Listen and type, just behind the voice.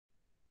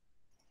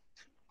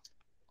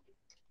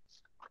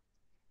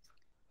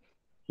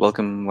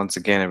Welcome once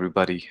again,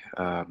 everybody.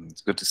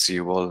 It's good to see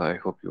you all. I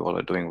hope you all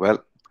are doing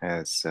well,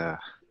 as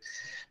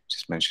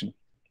just mentioned.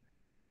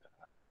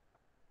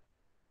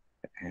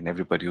 And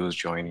everybody who's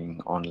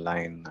joining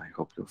online, I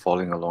hope you're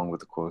following along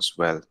with the course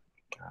well.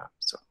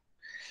 So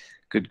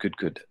good, good,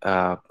 good.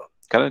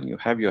 Karan, you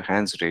have your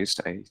hands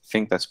raised. I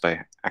think that's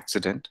by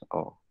accident,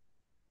 or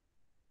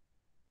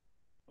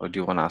do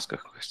you want to ask a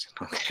question?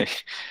 Okay.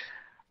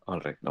 All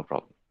right, no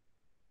problem.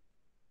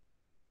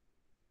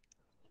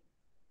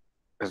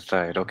 That's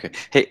right. Okay.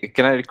 Hey,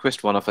 can I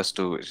request one of us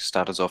to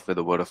start us off with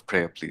a word of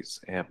prayer,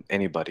 please?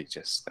 Anybody,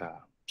 just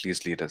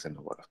please lead us in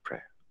a word of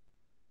prayer.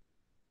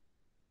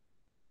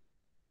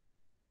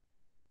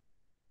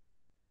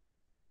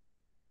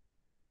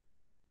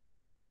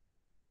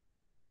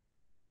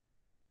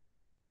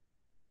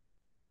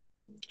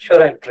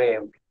 Sure, I'll pray.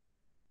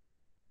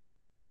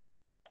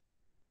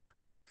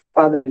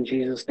 Father, in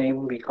Jesus'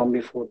 name, we come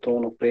before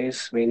throne of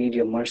grace. We need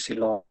your mercy,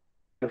 Lord.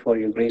 Thank you for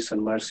your grace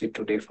and mercy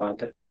today,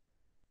 Father.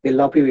 We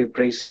love you, we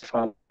praise you,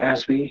 Father.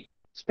 As we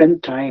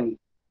spend time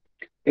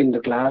in the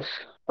class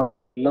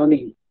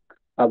learning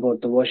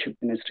about the worship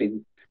ministry,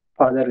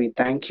 Father, we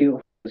thank you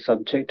for the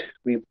subject.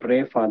 We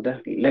pray,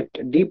 Father, let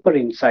deeper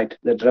insight,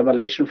 that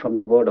revelation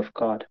from the Word of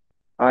God.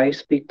 I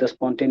speak the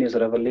spontaneous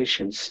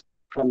revelations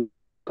from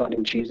God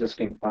in Jesus'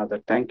 name,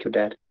 Father. Thank you,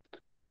 Dad.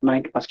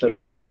 Night, Pastor,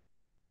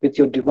 with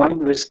your divine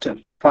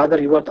wisdom.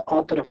 Father, you are the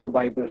author of the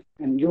Bible,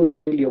 and you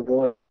fill your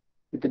word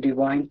with the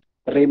divine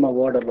Rhema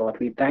word, O Lord.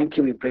 We thank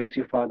you, we praise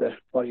you, Father,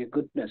 for your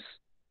goodness.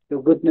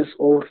 Your goodness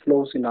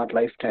overflows in our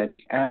lifetime.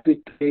 As we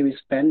today we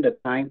spend the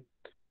time,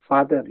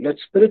 Father, let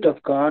Spirit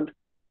of God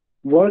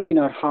work in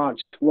our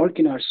hearts, work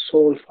in our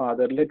soul,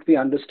 Father. Let we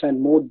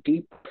understand more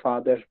deep,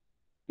 Father,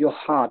 your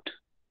heart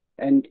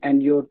and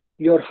your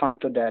heart,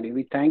 oh Daddy.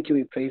 We thank you,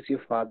 we praise you,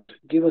 Father.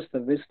 Give us the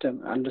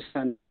wisdom,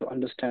 understand to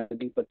understand the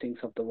deeper things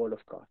of the Word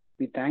of God.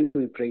 We thank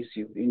you, we praise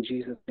you. In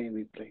Jesus' name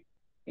we pray.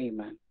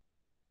 Amen.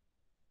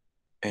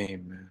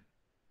 Amen.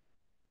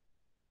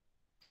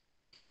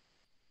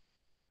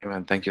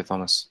 Amen. Thank you,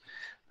 Thomas.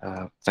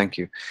 Thank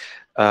you.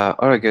 All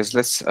right, guys,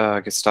 let's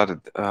get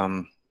started.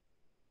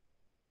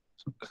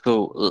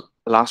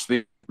 Last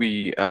week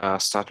we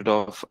started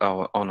off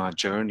on our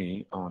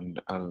journey on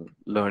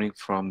learning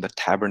from the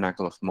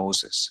tabernacle of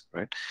Moses,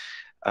 right?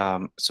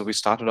 So we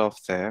started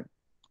off there.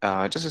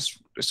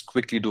 Just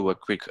quickly do a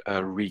quick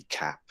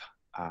recap.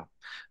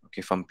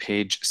 Okay, from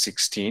page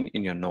 16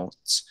 in your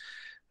notes.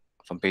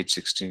 From page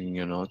 16 in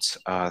your notes,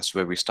 that's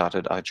where we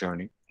started our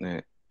journey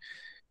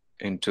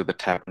into the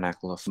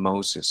tabernacle of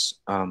Moses.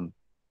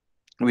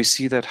 We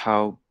see that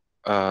how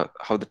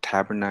the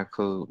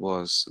tabernacle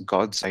was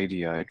God's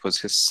idea. It was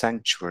his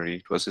sanctuary.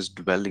 It was his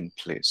dwelling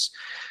place.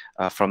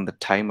 From the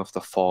time of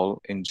the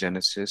fall in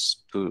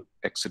Genesis to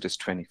Exodus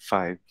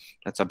 25,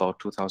 that's about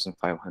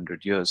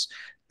 2,500 years,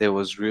 there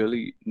was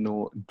really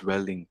no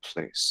dwelling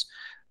place.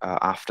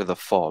 After the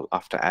fall,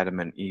 after Adam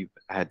and Eve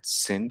had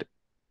sinned,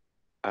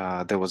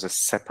 there was a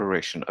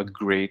separation, a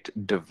great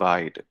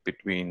divide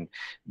between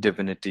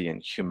divinity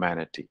and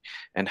humanity,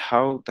 and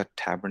how the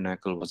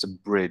tabernacle was a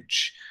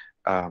bridge,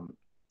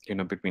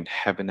 between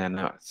heaven and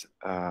earth.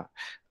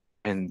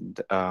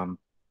 And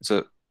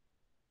so,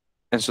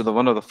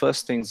 one of the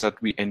first things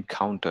that we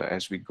encounter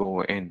as we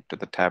go into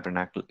the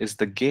tabernacle is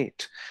the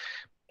gate,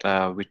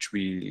 which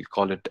we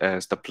call it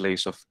as the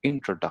place of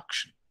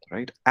introduction.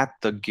 Right at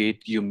the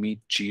gate, you meet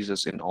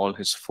Jesus in all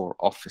his four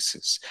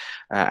offices,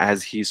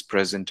 as he's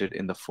presented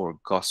in the four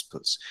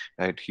Gospels.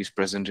 Right, he's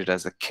presented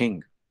as a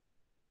king.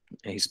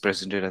 He's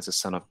presented as a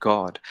son of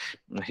God.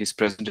 He's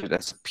presented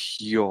as a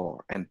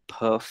pure and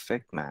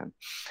perfect man,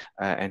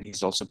 and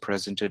he's also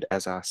presented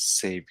as our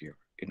savior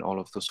in all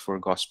of those four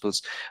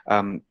Gospels.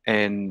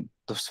 And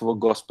those four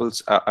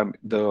Gospels,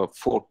 the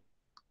four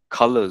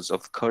colors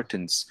of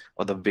curtains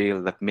or the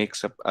veil that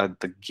makes up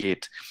the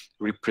gate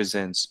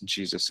represents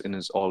Jesus in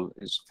his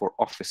four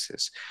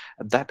offices.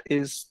 That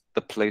is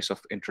the place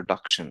of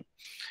introduction,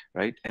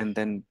 right? And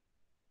then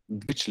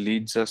which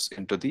leads us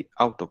into the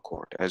outer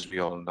court. As we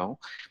all know,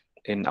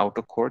 in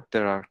outer court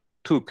there are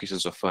two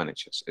pieces of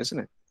furniture, isn't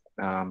it?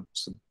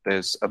 So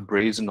there's a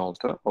brazen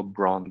altar or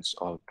bronze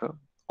altar,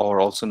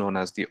 or also known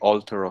as the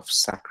altar of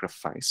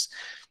sacrifice,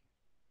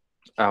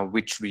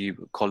 which we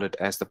call it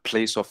as the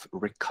place of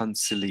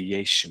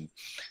reconciliation.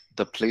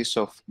 The place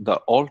of the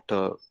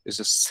altar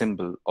is a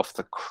symbol of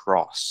the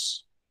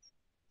cross,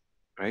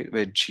 right?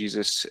 Where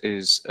Jesus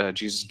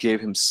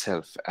gave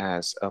himself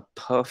as a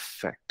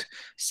perfect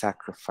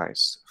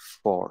sacrifice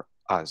for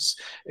us.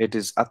 It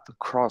is at the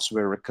cross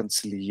where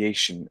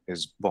reconciliation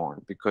is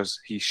born, because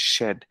he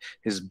shed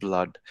his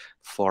blood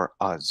for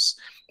us.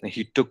 And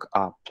he took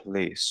our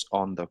place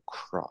on the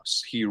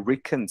cross. He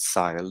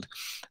reconciled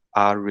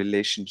our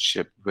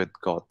relationship with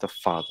God the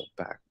Father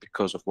back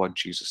because of what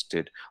Jesus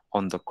did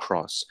on the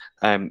cross.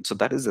 So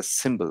that is a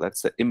symbol,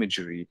 that's the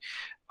imagery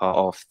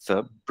of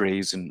the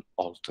brazen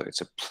altar.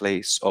 It's a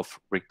place of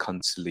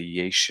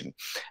reconciliation.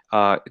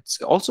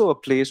 It's also a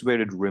place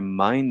where it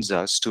reminds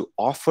us to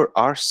offer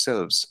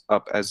ourselves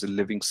up as a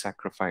living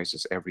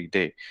sacrifices every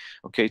day.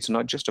 Okay, it's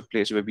not just a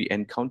place where we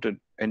encounter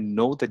and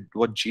know that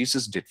what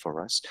Jesus did for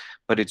us,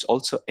 but it's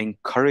also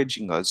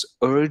encouraging us,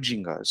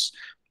 urging us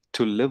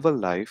to live a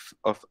life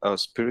of a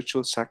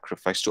spiritual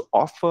sacrifice, to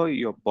offer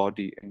your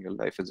body and your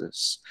life as a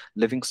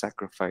living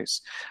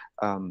sacrifice,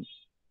 um,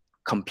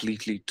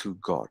 completely to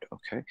God.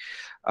 Okay.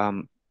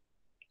 Um,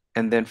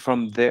 and then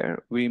from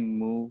there, we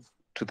move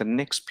to the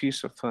next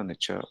piece of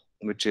furniture,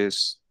 which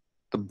is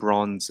the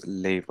bronze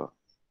laver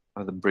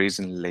or the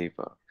brazen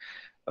laver,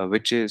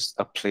 which is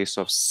a place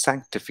of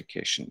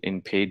sanctification.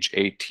 In page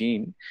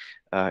 18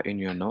 in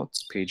your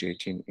notes, page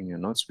 18 in your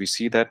notes, we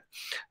see that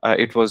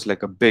it was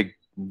like a big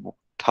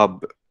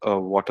tub,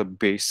 water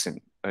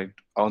basin. Right?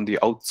 On the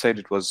outside,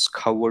 it was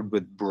covered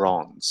with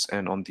bronze,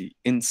 and on the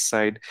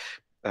inside,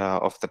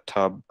 of the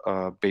tub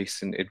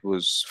basin, it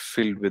was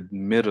filled with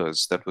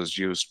mirrors that was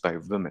used by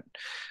women,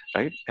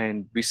 right?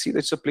 And we see that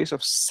it's a place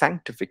of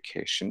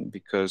sanctification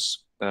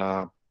because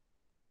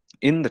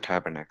in the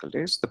tabernacle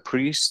days, the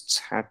priests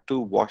had to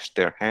wash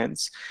their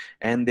hands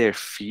and their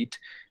feet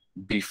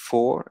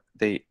before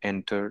they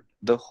entered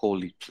the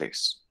holy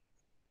place,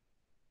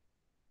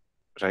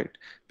 right?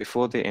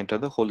 Before they enter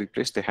the holy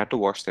place, they had to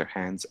wash their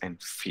hands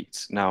and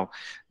feet. Now,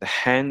 the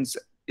hands,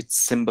 it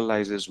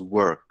symbolizes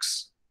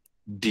works,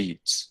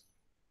 deeds,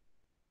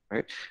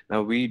 right?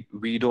 Now we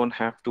don't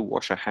have to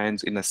wash our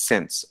hands in a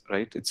sense,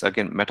 right? It's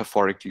again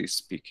metaphorically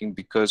speaking,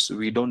 because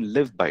we don't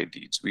live by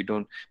deeds. We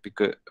don't,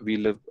 because we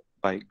live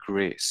by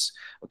grace.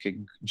 Okay,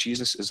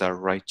 Jesus is our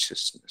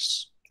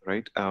righteousness,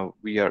 right?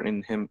 We are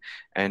in him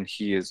and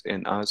he is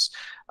in us.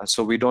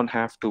 So we don't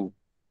have to,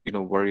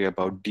 worry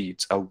about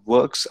deeds. Our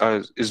works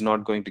is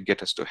not going to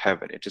get us to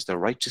heaven. It is the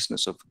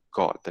righteousness of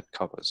God that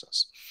covers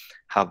us.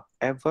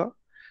 However,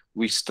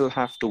 we still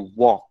have to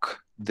walk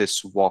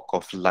this walk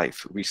of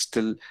life. We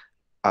still,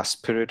 our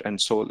spirit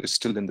and soul is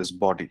still in this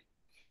body.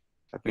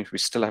 That means we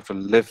still have to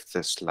live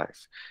this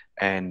life.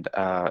 And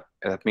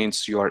that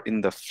means you are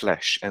in the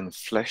flesh, and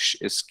flesh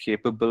is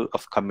capable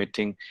of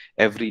committing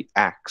every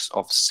acts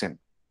of sin.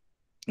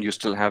 You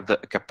still have the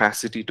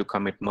capacity to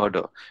commit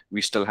murder.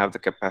 We still have the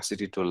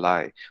capacity to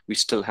lie. We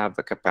still have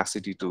the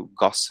capacity to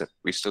gossip.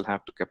 We still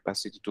have the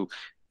capacity to,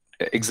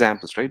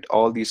 examples, right?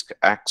 All these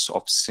acts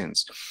of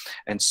sins.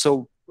 And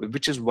so,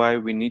 which is why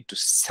we need to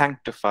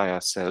sanctify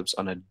ourselves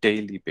on a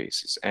daily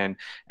basis. And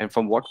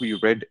from what we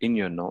read in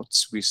your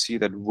notes, we see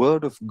that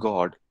word of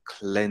God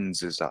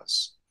cleanses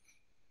us.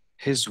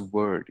 His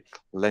word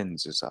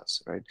cleanses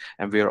us, right?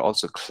 And we are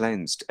also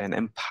cleansed and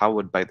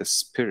empowered by the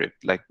Spirit,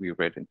 like we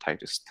read in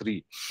Titus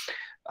 3,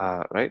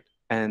 right?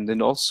 And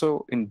then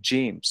also in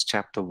James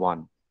chapter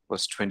 1,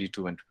 verse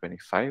 22 and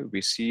 25,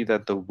 we see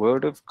that the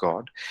word of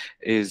God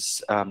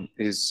is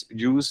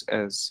used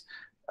as,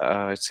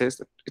 it says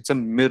that it's a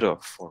mirror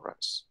for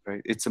us,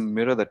 right? It's a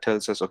mirror that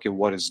tells us, okay,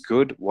 what is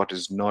good, what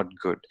is not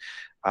good.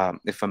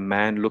 If a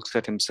man looks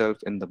at himself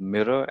in the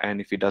mirror and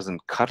if he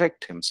doesn't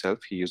correct himself,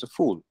 he is a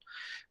fool.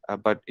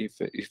 But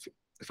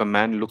if a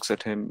man looks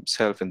at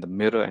himself in the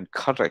mirror and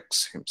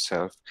corrects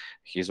himself,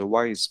 he is a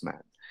wise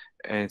man.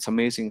 And it's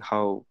amazing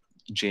how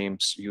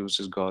James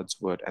uses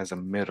God's word as a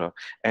mirror.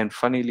 And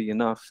funnily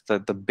enough,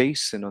 that the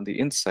basin on the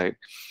inside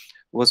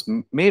was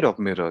made of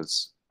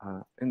mirrors.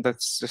 And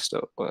that's just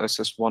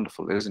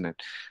wonderful, isn't it?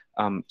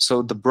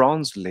 So the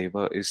bronze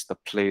laver is the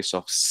place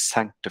of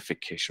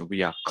sanctification.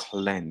 We are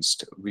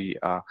cleansed. We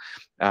are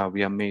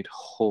made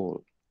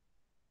whole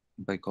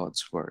by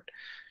God's word.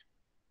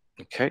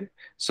 Okay,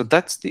 so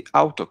that's the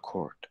outer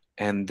court.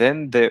 And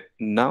then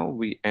now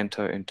we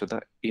enter into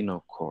the inner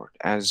court.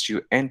 As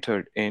you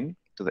entered in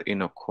to the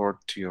inner court,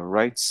 to your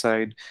right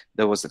side,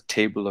 there was a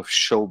table of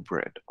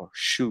showbread or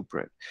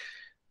shewbread.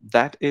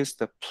 That is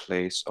the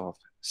place of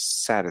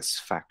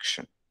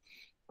satisfaction.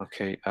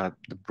 Okay,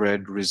 the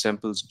bread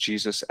resembles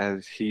Jesus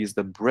as he is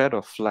the bread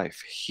of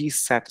life. He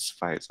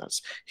satisfies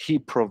us. He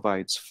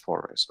provides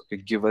for us.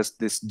 Okay, give us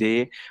this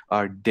day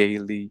our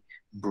daily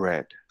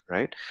bread.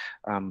 Right.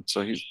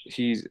 So that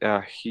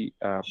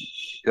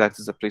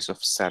is a place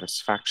of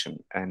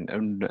satisfaction, and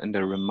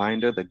a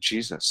reminder that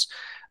Jesus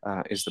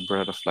is the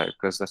bread of life,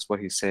 because that's what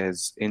he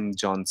says in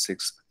John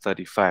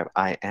 6:35.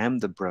 I am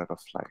the bread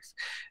of life,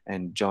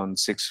 and John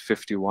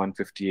 6:51,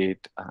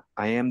 58.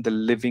 I am the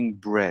living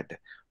bread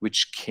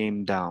which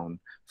came down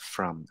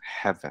from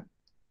heaven,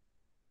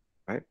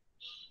 right?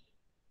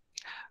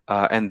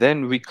 And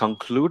then we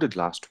concluded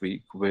last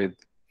week with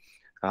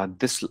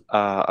this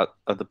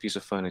other piece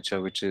of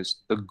furniture, which is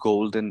the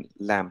golden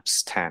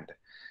lampstand,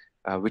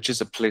 which is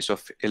a place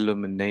of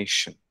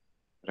illumination,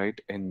 right?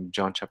 In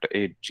John chapter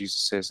 8,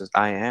 Jesus says,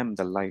 I am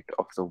the light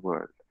of the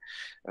world,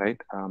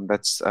 right?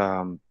 That's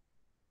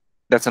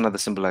another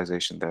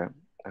symbolization there.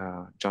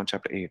 John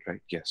chapter 8,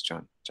 right? Yes,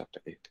 John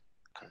chapter 8.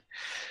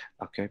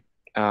 Okay.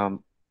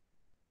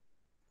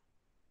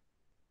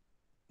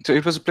 So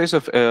it was a place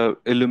of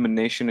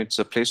illumination. It's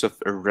a place of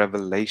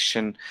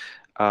revelation.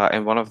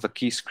 And one of the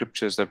key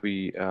scriptures that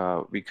we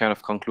kind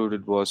of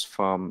concluded was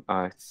from,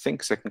 I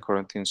think, 2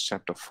 Corinthians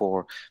chapter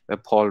 4, where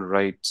Paul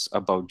writes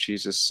about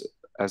Jesus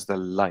as the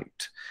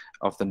light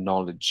of the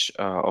knowledge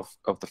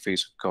of the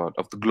face of God,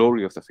 of the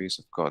glory of the face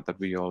of God that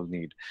we all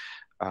need.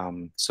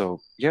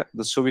 So yeah,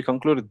 so we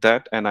concluded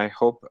that, and I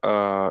hope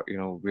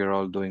we're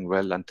all doing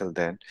well until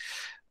then.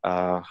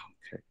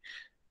 Okay,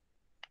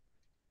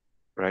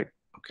 right?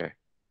 Okay.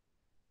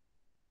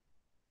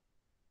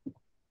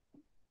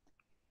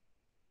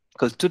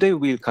 Because today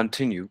we'll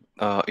continue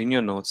in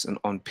your notes and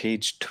on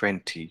page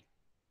 20.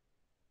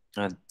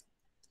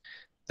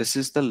 This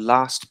is the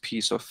last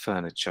piece of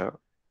furniture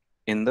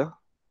in the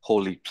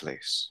holy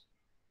place.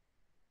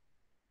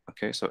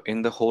 Okay, so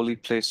in the holy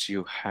place,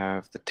 you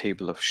have the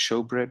table of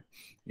showbread,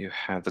 you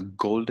have the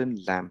golden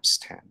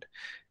lampstand,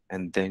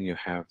 and then you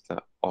have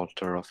the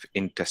altar of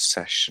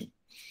intercession.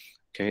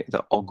 Okay,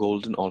 the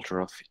golden altar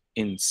of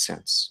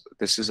incense.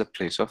 This is a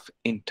place of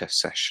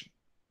intercession.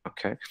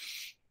 Okay,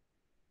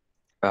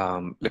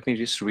 let me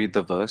just read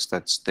the verse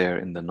that's there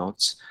in the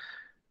notes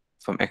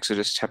from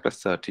Exodus chapter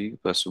 30,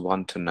 verse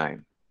 1 to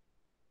 9.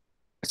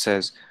 It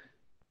says,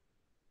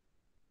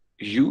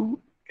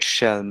 "You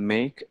shall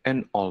make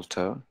an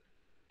altar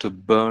to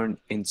burn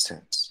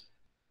incense."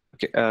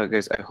 Okay,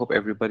 guys, I hope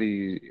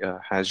everybody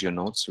has your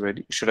notes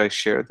ready. Should I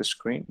share the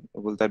screen?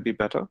 Will that be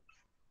better?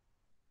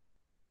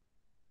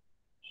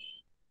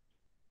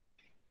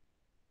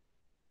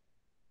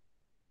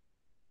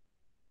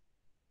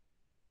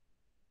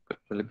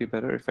 Will it be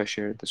better if I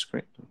share the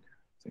screen? Okay.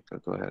 I think I'll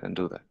go ahead and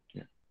do that.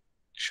 Yeah,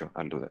 sure,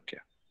 I'll do that. Yeah.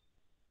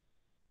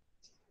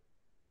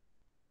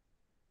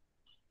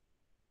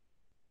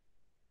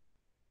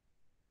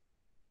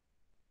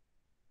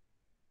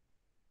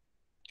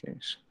 Okay,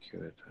 so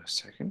give it a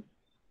second.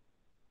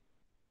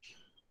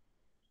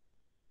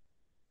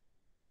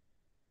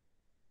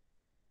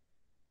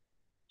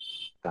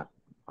 Done.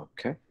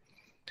 Okay.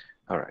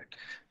 All right.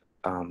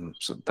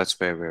 So that's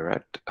where we're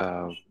at.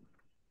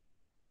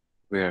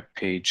 We're at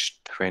page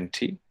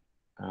 20.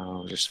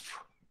 Just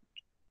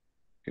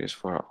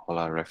for all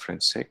our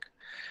reference sake.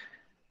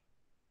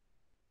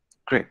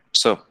 Great.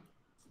 So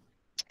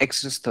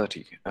Exodus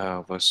 30,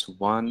 verse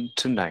 1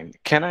 to 9.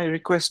 Can I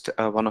request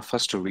one of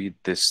us to read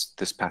this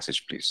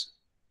passage, please?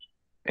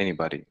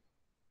 Anybody,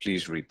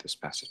 please read this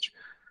passage.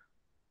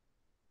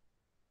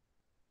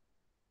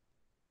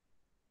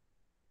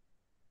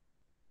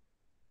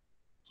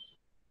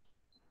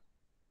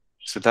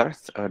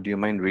 Siddharth, do you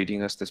mind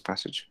reading us this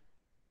passage?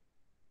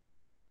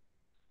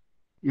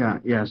 Yeah,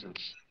 yes.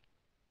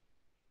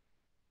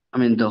 I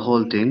mean, the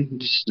whole thing,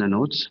 just the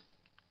notes.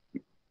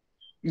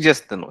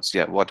 Just the notes,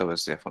 yeah,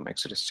 whatever's there from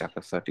Exodus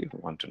chapter 30,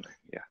 1 to 9.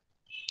 Yeah,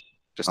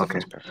 just the Okay.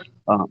 first paragraph.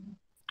 Uh,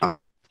 uh,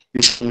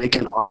 you shall make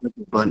an altar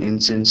to burn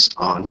incense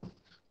on.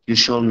 You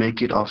shall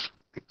make it of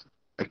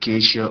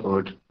acacia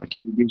wood. A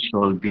cubit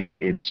shall be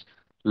its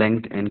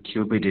length, and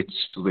cubit its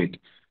width.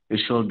 It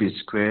shall be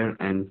square,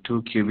 and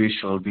 2 cubits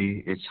shall be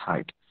its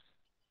height.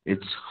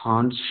 Its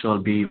horns shall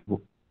be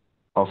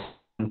of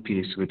one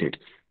piece with it,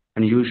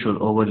 and you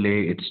shall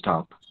overlay its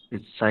top,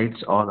 its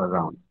sides all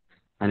around,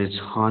 and its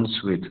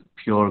horns with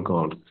pure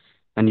gold.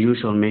 And you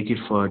shall make it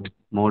for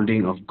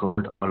molding of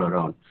gold all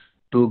around.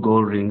 2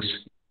 gold rings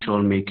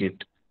shall make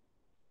it,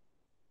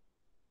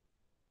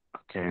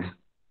 okay,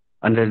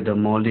 under the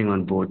molding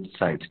on both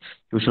sides.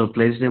 You shall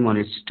place them on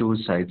its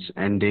 2 sides,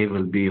 and they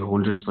will be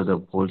holders for the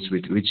poles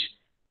with which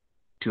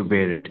to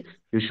bear it.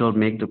 You shall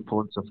make the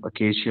poles of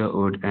acacia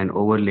wood and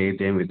overlay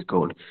them with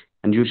gold.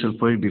 And you shall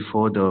put it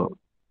before the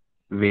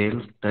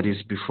veil that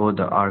is before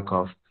the ark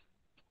of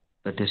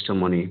the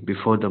testimony,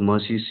 before the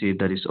mercy seat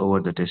that is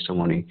over the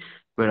testimony,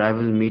 where I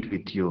will meet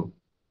with you.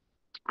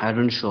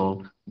 Aaron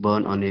shall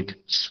burn on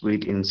it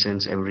sweet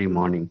incense every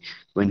morning.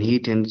 When he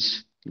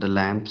tends the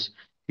lamps,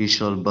 he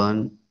shall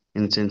burn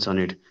incense on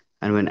it.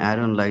 And when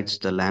Aaron lights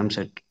the lamps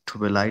at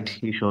twilight,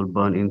 he shall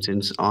burn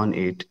incense on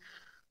it,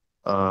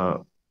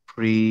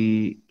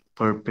 pre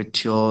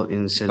perpetual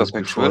incense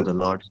before Perpetual. the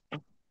Lord.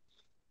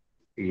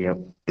 Yep,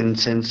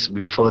 incense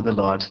before the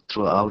Lord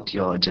throughout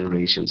your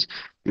generations.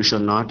 You shall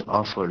not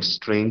offer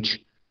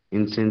strange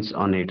incense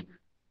on it,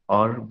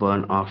 or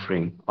burnt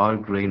offering, or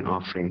grain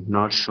offering,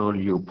 nor shall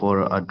you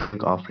pour a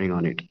drink offering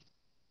on it.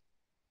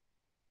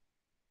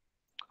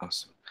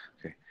 Awesome.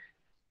 Okay.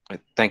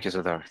 Thank you,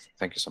 Siddharth.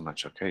 Thank you so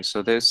much. Okay,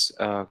 so there's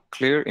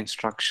clear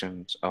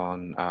instructions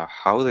on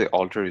how the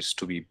altar is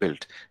to be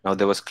built. Now,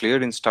 there was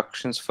clear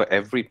instructions for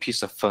every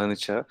piece of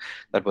furniture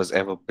that was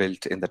ever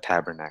built in the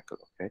tabernacle.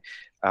 Okay,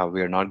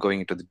 we are not going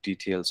into the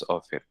details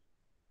of it.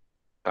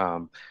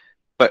 Um,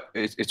 but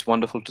it's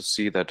wonderful to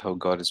see that how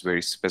God is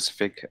very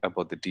specific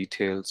about the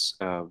details,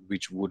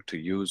 which wood to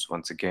use,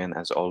 once again,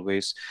 as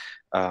always,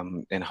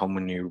 and how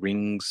many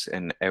rings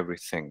and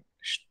everything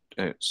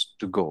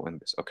to go in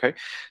this. Okay,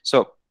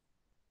 so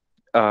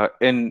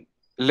and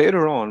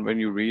later on, when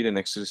you read in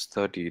Exodus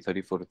 30,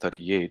 34 to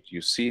 38,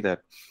 you see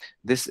that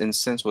this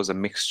incense was a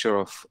mixture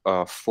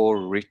of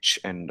 4 rich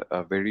and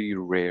very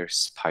rare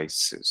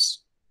spices.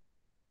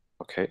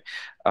 Okay,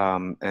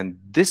 and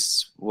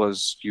this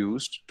was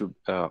used to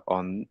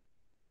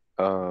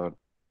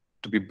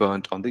to be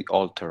burnt on the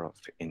altar of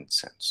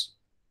incense.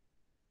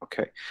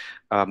 Okay,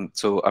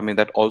 so I mean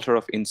that altar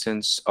of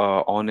incense,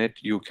 on it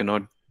you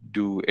cannot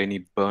do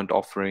any burnt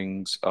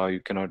offerings.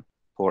 You cannot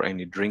pour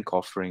any drink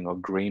offering or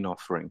grain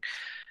offering.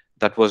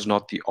 That was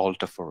not the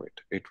altar for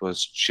it. It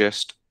was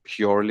just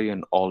purely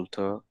an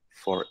altar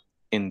for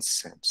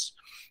incense.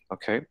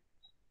 Okay,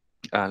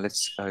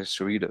 let's just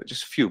read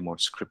just a few more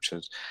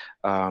scriptures.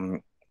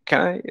 Can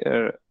I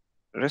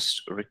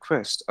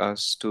request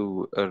us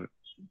to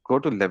go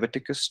to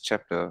Leviticus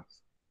chapter?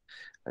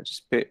 I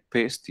just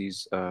paste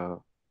these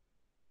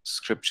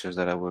scriptures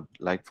that I would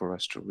like for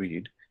us to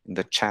read in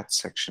the chat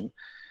section.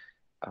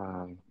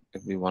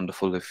 It'd be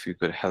wonderful if you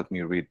could help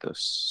me read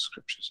those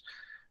scriptures.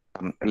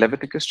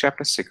 Leviticus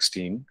chapter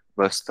 16,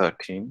 verse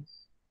 13,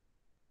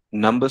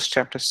 Numbers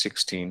chapter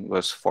 16,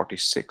 verse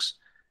 46,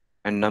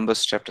 and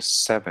Numbers chapter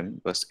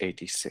 7, verse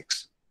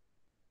 86.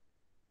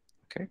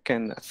 Okay,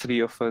 can three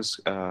of us,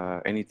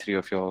 any three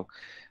of y'all,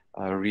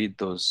 read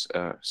those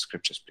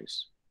scriptures,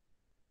 please?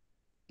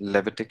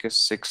 Leviticus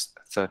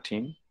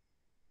 6:13.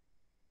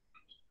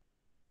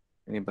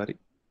 Anybody?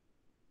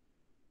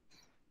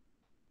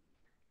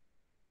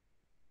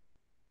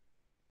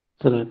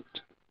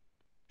 Correct.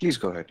 Please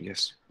go ahead.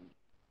 Yes.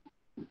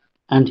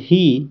 And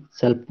he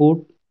shall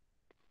put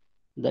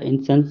the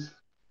incense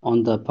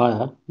on the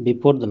fire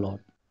before the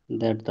Lord,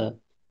 that the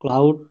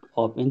cloud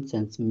of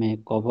incense may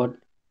cover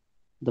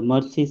the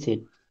mercy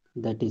seat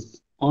that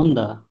is on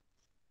the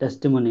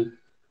testimony,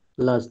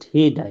 lest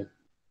he die.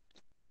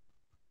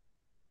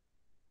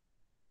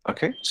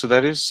 Okay, so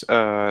that is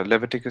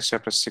Leviticus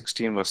chapter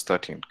 16, verse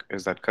 13.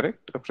 Is that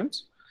correct,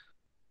 Prince?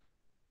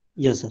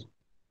 Yes, sir.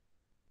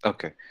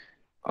 Okay.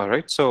 All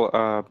right.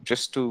 So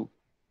just to,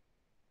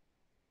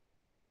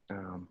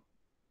 um,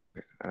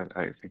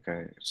 I think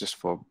just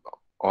for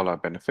all our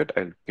benefit,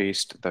 I'll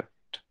paste that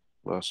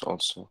verse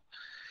also.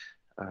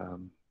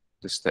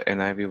 This is the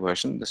NIV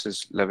version. This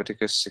is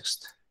Leviticus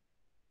 6.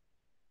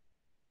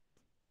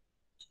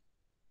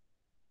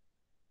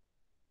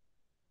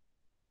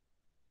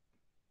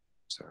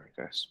 Sorry,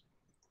 guys.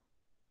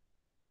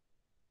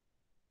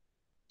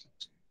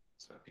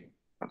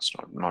 That's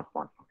not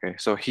one. Okay.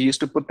 So he used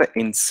to put the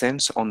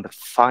incense on the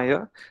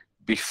fire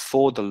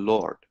before the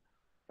Lord.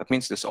 That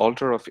means this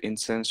altar of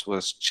incense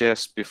was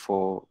just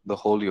before the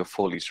Holy of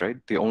Holies, right?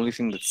 The only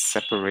thing that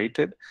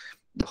separated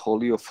the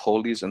Holy of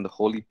Holies and the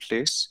holy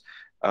place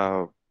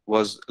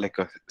was like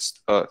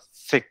a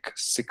thick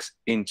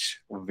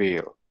 6-inch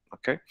veil,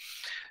 okay?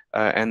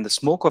 And the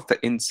smoke of the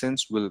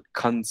incense will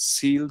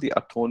conceal the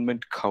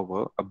atonement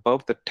cover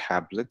above the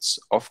tablets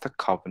of the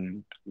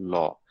covenant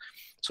law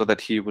so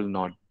that he will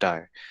not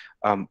die.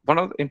 One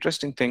of the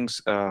interesting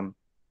things,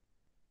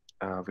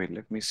 wait,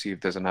 let me see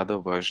if there's another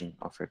version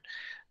of it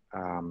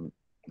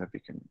that we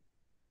can.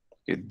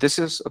 This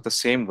is the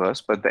same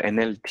verse, but the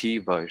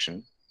NLT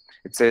version.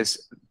 It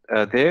says,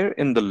 there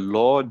in the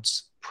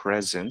Lord's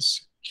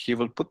presence, he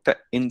will put the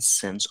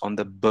incense on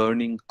the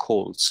burning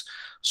coals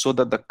so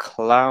that the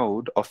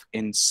cloud of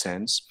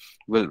incense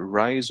will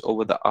rise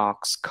over the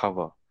ark's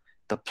cover,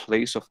 the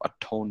place of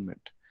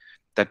atonement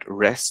that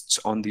rests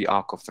on the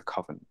ark of the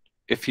covenant.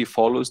 If he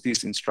follows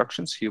these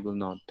instructions, he will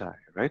not die,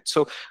 right?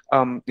 So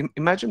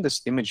imagine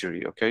this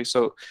imagery, okay?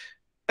 So,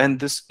 and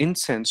this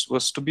incense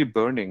was to be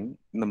burning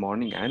in the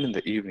morning and in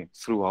the evening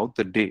throughout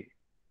the day,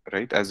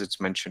 right? As it's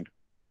mentioned.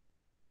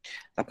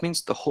 That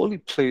means the holy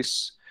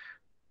place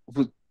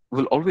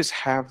will always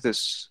have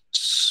this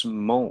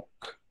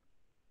smoke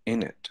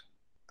in it,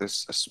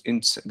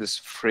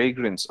 this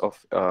fragrance of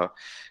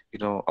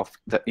of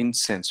the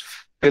incense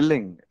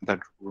filling that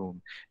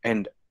room,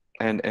 and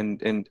and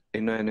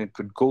it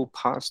could go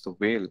past the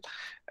veil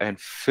and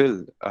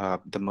fill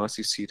the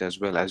mercy seat as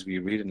well, as we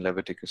read in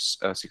Leviticus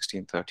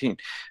 16:13.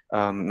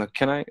 Now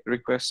can I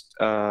request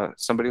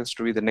somebody else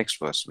to read the next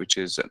verse, which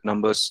is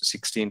Numbers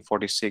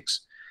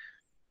 16:46,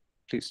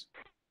 please?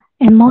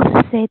 And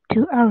Moses said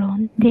to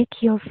Aaron,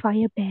 take your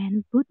fire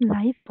pan, put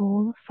live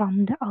coal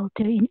from the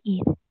altar in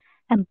it,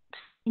 and put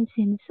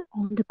incense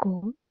on the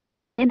coal.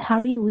 Then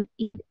hurry with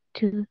it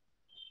to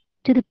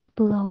the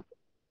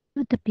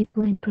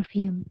people in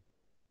perfume,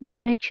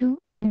 virtue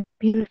and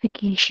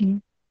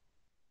purification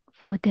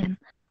for them.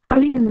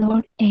 Hurry, the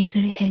Lord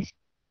anger has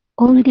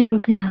already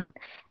broken out,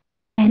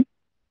 and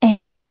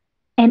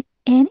and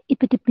and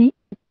epidemic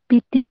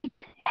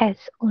has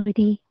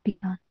already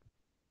begun.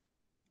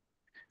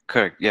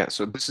 Correct. Yeah.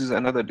 So this is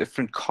another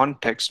different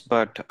context,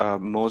 but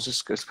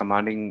Moses is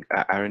commanding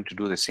Aaron to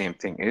do the same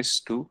thing, is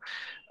to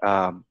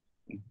um,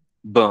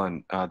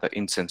 burn the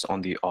incense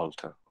on the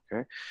altar.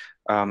 Okay.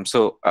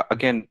 So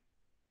again,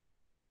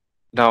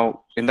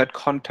 now in that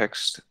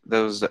context,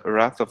 there was the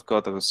wrath of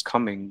God that was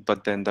coming,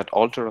 but then that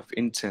altar of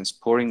incense,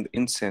 pouring the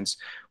incense,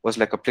 was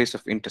like a place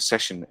of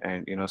intercession,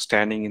 and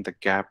standing in the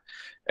gap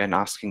and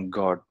asking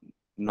God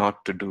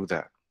not to do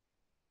that,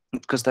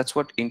 because that's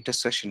what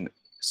intercession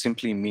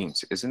simply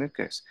means, isn't it,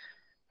 guys?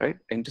 Right?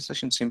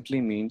 Intercession simply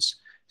means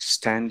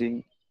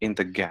standing in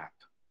the gap.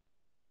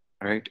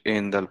 right?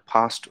 In the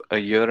past a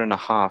year and a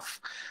half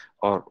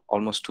or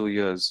almost 2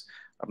 years,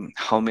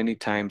 how many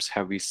times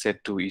have we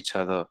said to each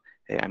other,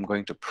 hey, I'm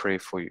going to pray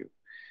for you.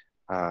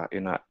 I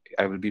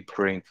will be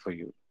praying for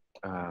you.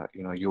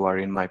 You are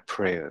in my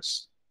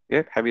prayers.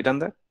 Yeah, have you done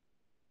that?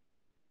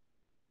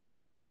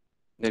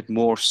 It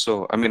more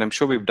so. I mean, I'm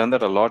sure we've done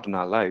that a lot in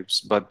our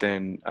lives, but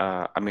then,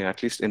 I mean,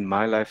 at least in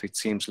my life, it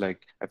seems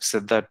like I've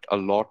said that a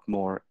lot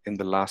more in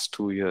the last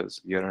 2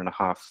 years, year and a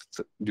half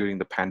during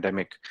the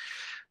pandemic.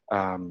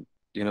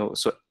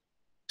 So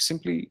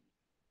simply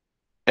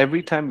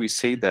every time we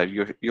say that,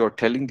 you're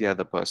telling the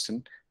other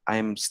person,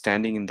 I'm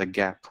standing in the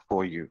gap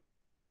for you.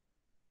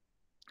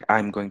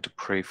 I'm going to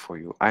pray for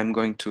you. I'm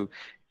going to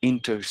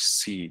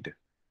intercede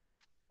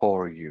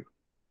for you.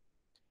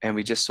 And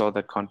we just saw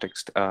that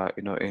context,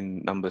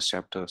 in Numbers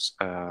chapters.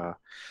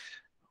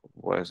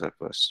 What is that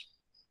verse?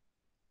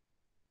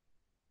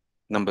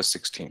 Number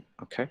 16.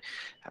 Okay.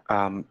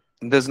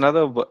 There's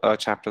another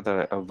chapter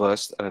that a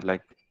verse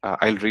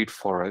I'll read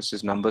for us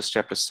is Numbers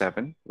chapter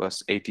 7,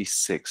 verse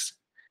 86.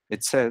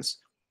 It says,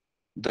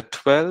 the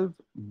 12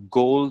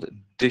 gold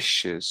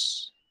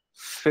dishes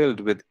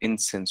filled with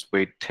incense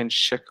weighed 10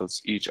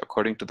 shekels each,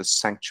 according to the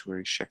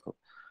sanctuary shekel.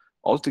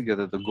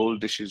 Altogether, the gold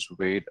dishes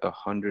weighed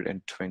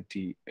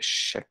 120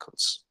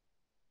 shekels.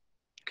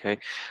 Okay.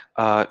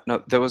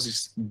 Now there was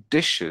these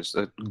dishes,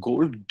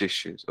 gold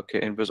dishes.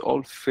 Okay, and it was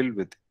all filled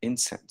with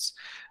incense.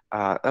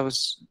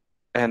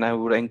 And I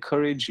would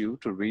encourage you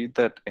to read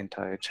that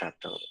entire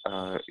chapter.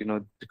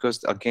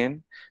 Because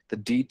again, the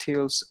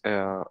details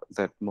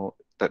that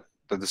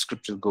the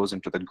scripture goes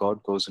into, that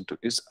God goes into,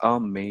 is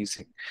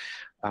amazing.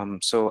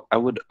 So I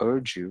would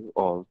urge you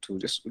all to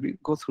just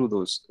go through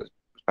those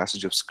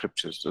passage of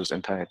scriptures, those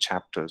entire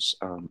chapters,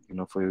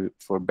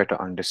 for better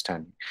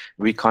understanding.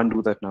 We can't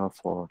do that now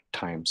for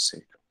time's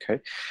sake.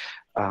 Okay.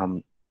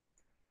 All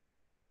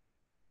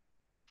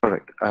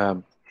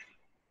right.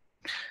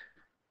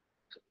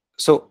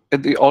 So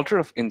at the altar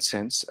of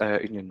incense,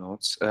 in your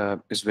notes,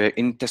 is where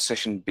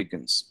intercession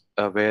begins,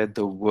 where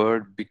the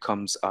word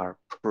becomes our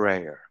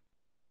prayer.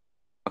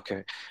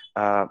 Okay.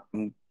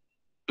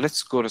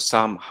 Let's go to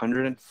Psalm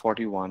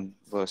 141,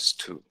 verse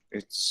 2.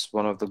 It's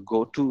one of the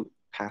go-to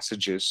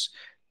passages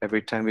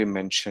every time we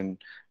mention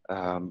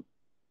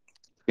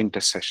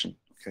intercession.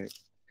 Okay.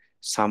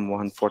 Psalm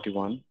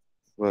 141,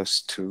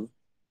 verse 2.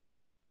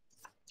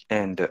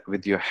 And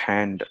with your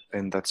hand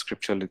in that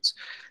scripture,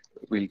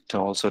 we'll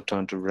also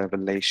turn to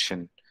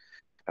Revelation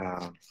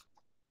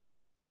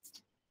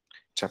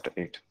chapter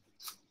 8.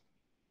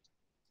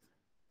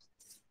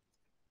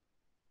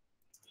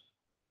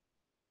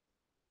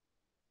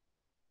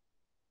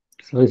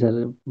 Sorry,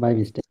 sir, by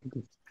mistake.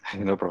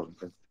 No problem.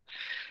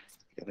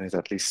 It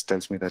at least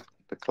tells me that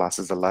the class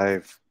is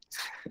alive.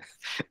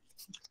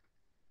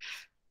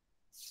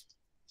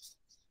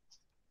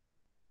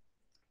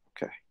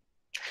 Okay.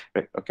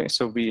 Right. Okay.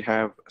 So we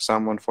have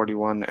Psalm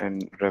 141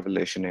 and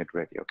Revelation 8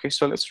 ready. Okay.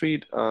 So let's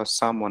read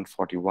Psalm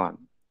 141.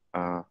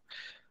 I'll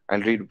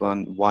read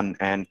 1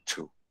 and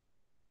 2.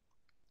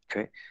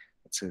 Okay.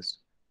 It says,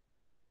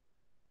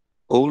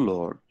 O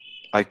Lord,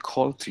 I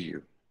call to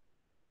you.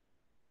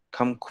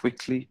 Come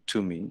quickly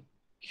to me.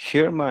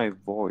 Hear my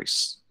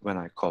voice when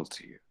I call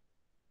to you.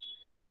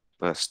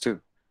 Verse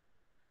 2.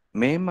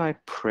 May my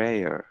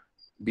prayer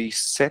be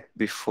set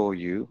before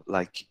you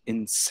like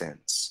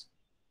incense.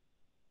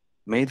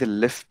 May the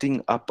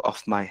lifting up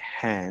of my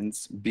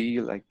hands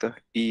be like the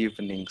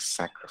evening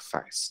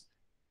sacrifice.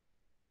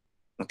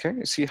 Okay,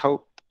 you see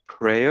how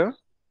prayer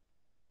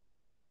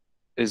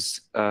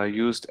is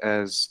used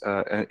as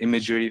an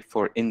imagery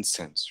for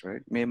incense,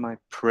 right? May my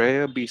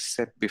prayer be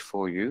set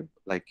before you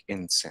like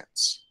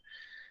incense.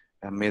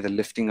 And may the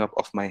lifting up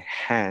of my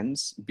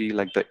hands be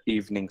like the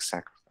evening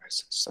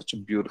sacrifice. Such a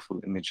beautiful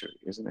imagery,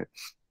 isn't it?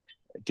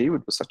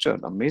 David was such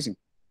an amazing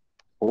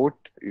poet,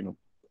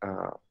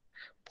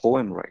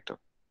 poem writer,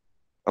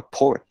 a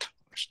poet,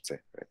 I should say.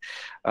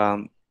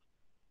 Right?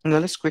 Now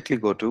let's quickly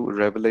go to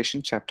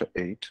Revelation chapter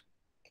 8.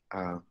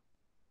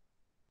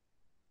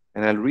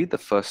 And I'll read the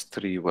first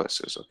 3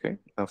 verses, okay?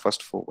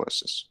 First 4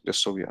 verses,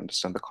 just so we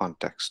understand the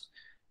context.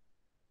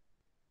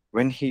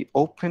 When he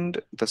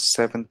opened the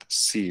 7th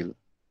seal,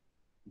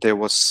 there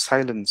was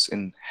silence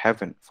in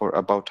heaven for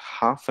about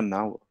half an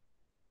hour.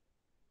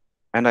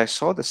 And I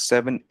saw the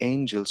 7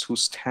 angels who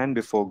stand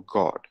before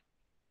God,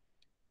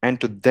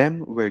 and to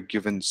them were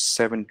given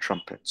 7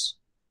 trumpets.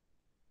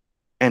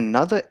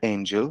 Another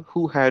angel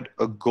who had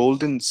a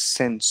golden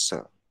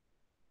censer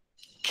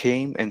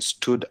came and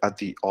stood at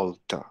the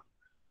altar.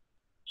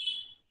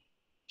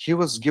 He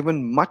was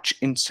given much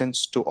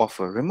incense to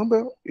offer.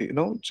 Remember,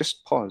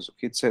 just pause.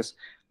 Okay, it says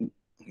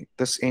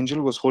this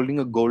angel was holding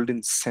a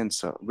golden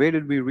censer. Where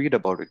did we read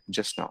about it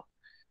just now?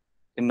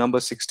 In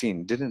number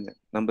 16, didn't it?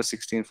 Number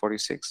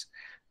 16:46,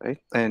 right?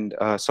 And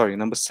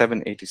number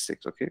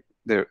 7:86. Okay,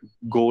 their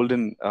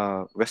golden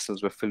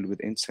vessels were filled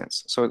with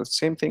incense. So the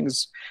same thing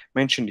is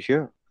mentioned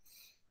here.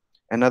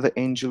 Another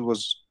angel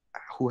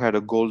who had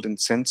a golden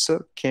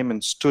censer came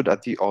and stood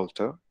at the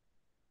altar.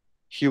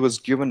 He was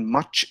given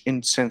much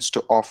incense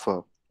to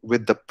offer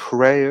with the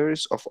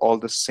prayers of all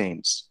the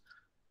saints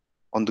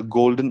on the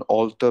golden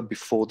altar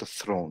before the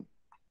throne.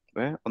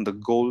 Where? On the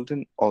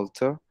golden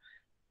altar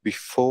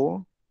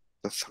before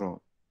the throne.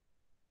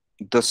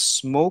 The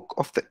smoke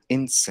of the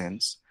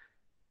incense,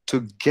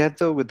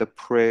 together with the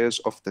prayers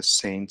of the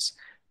saints,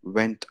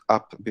 went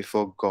up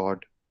before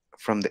God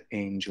from the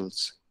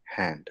angel's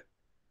hand.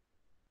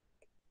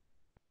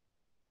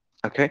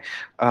 Okay,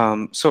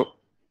 so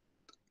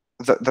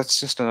that's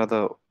just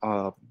another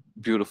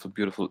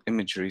beautiful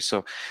imagery.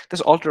 So this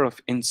altar of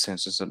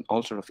incense is an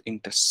altar of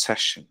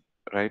intercession,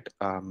 right?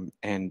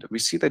 And we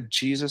see that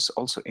Jesus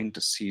also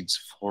intercedes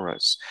for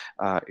us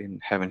in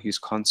heaven. He's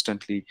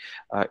constantly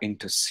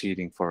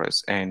interceding for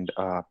us. And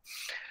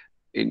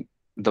in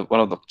one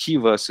of the key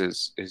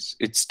verses is,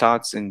 it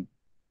starts in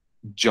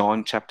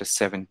John chapter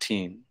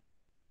 17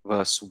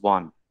 verse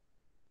 1.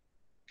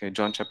 Okay,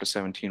 John chapter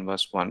 17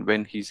 verse 1,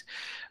 when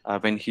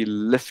he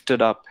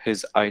lifted up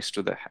his eyes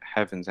to the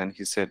heavens and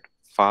he said,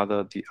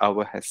 Father, the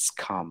hour has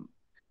come,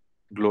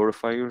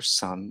 glorify your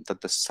Son,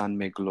 that the Son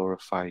may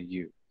glorify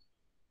you.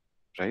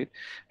 Right?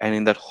 And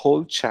in that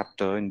whole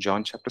chapter, in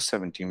John chapter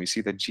 17, we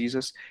see that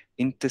Jesus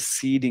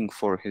interceding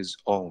for his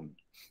own,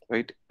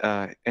 right?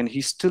 And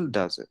he still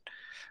does it.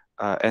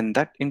 And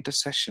that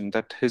intercession,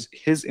 that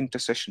his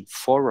intercession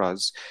for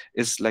us,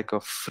 is like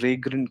a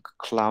fragrant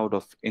cloud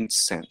of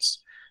incense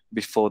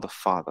before the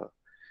Father,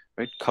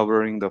 right?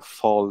 Covering the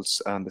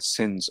faults and the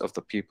sins of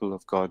the people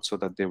of God so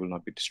that they will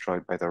not be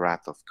destroyed by the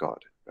wrath of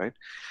God, right?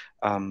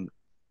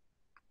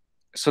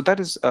 So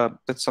that's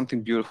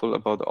something beautiful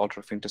about the altar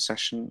of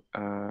intercession.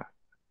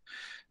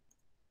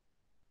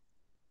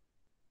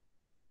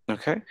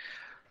 Okay.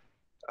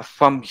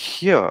 From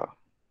here,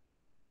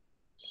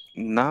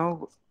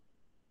 now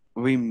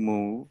we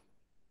move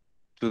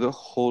to the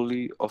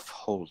Holy of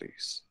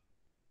Holies.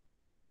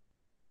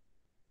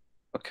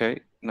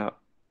 Okay. Now,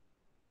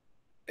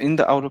 in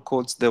the outer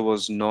courts, there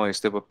was noise.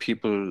 There were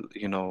people,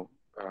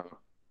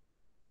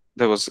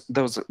 there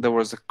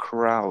was a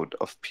crowd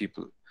of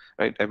people,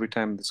 right? Every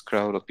time this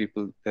crowd of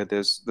people,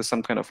 there's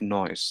some kind of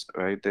noise,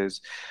 right? There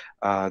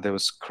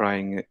was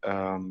crying.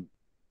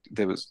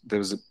 There's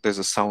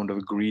a sound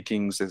of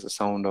greetings. There's a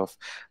sound of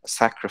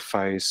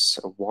sacrifice,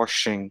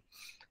 washing,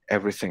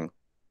 everything.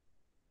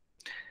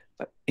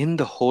 In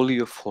the Holy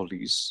of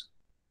Holies,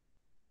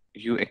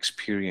 you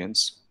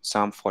experience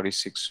Psalm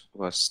 46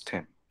 verse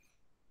 10,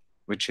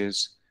 which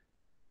is,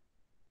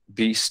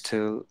 be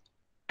still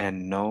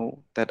and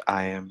know that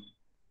I am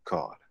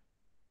God.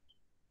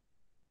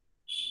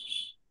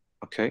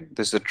 Okay,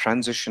 there's a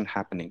transition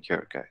happening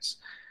here, guys,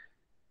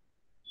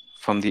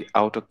 from the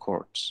outer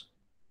courts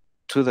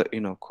to the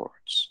inner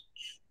courts,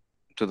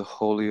 to the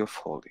Holy of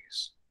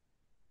Holies.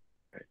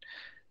 Right?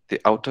 The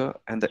outer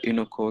and the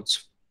inner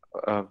courts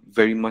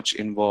very much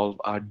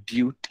involve our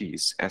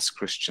duties as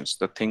Christians,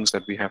 the things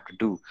that we have to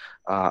do,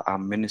 our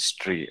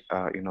ministry,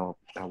 our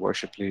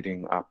worship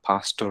leading, our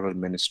pastoral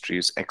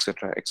ministries,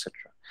 etc., etc.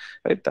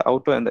 Right? The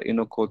outer and the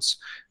inner courts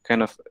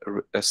kind of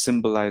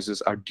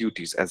symbolizes our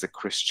duties as a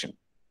Christian,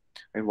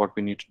 right? What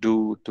we need to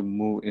do to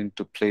move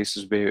into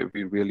places where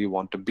we really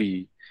want to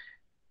be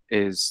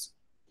is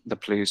the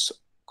place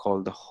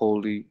called the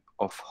Holy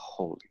of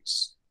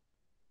Holies.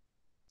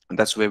 And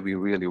that's where we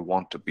really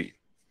want to be.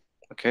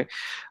 Okay,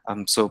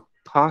 so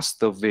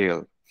past the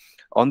veil,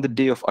 on the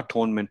Day of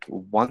Atonement,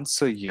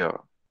 once a year,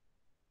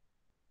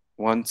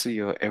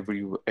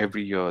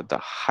 every year, the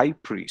high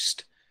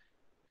priest,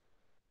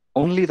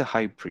 only the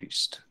high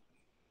priest,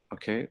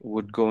 okay,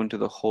 would go into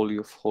the Holy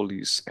of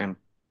Holies and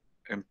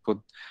put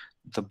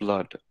the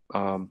blood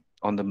on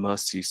the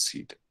mercy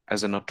seat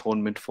as an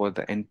atonement for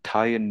the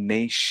entire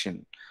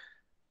nation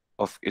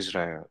of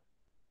Israel.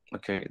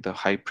 Okay, the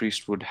high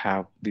priest would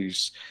have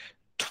these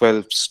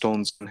 12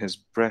 stones on his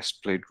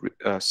breastplate,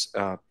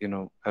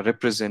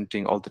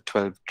 representing all the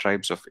 12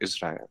 tribes of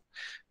Israel.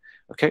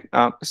 Okay,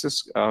 let's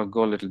just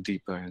go a little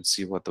deeper and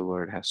see what the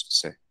word has to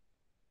say.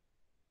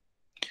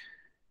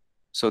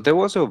 So there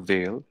was a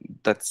veil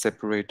that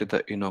separated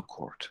the inner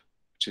court,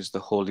 which is the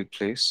holy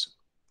place,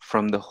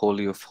 from the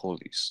Holy of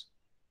Holies,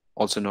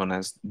 also known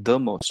as the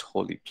most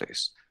holy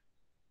place.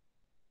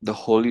 The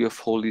Holy of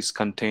Holies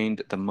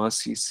contained the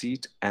mercy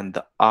seat and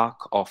the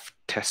Ark of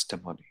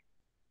Testimony.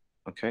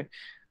 Okay,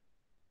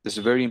 this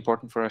is very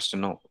important for us to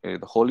know.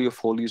 The Holy of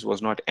Holies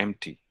was not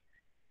empty.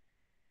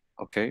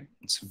 Okay,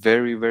 it's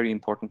very, very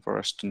important for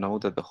us to know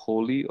that the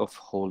Holy of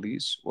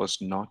Holies was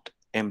not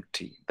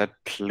empty. That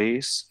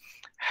place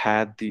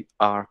had the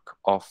Ark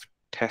of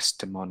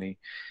Testimony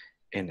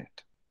in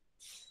it.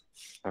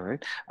 All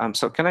right.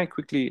 So can I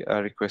quickly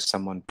request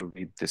someone to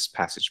read this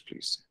passage,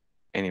 please?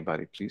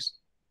 Anybody, please?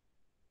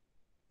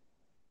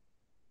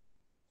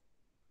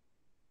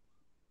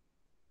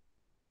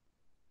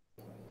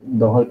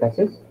 The whole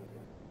passage?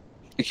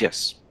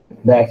 Yes.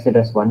 The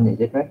Exodus 1, is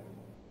it right?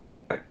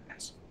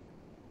 Yes.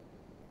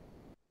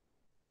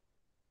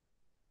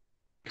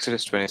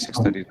 Exodus 26,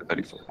 30 to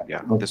 34.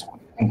 Yeah, okay. This one.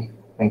 Thank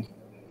you.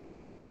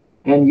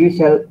 And you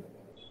shall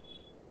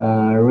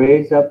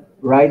rise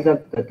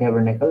up the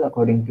tabernacle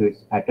according to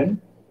its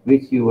pattern,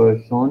 which you were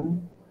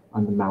shown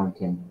on the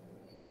mountain.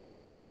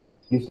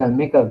 You shall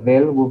make a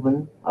veil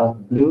woven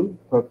of blue,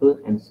 purple,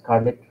 and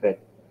scarlet thread,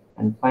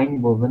 and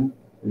fine woven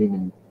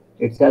linen.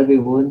 It shall be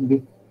woven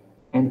with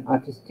an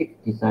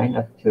artistic design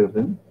of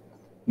cherubim.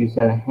 You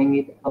shall hang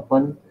it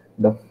upon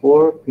the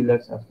 4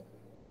 pillars of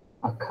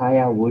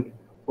acacia wood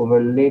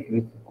overlaid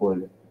with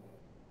gold.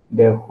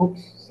 Their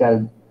hooks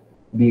shall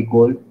be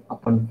gold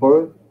upon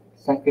 4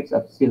 sockets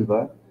of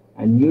silver,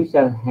 and you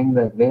shall hang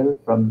the veil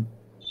from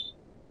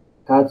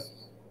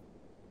calves.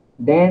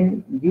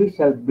 Then you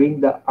shall bring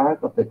the ark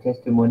of the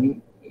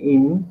testimony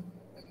in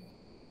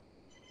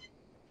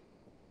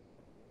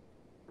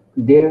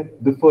there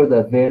before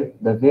the veil.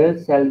 The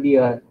veil shall be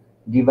a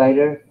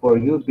divider for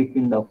you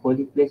between the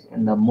holy place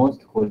and the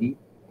most holy.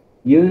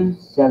 You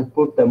shall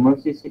put the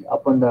mercy seat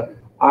upon the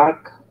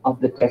ark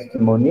of the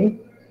testimony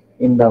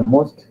in the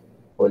most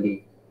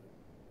holy.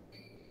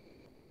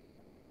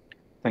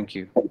 Thank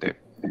you, Dave.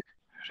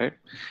 Right.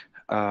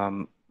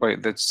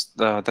 Right.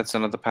 That's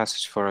another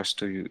passage for us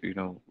to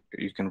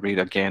you can read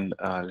again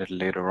a little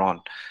later on.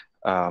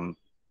 Um,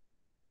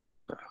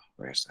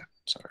 where is that?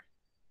 Sorry.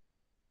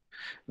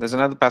 There's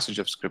another passage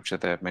of scripture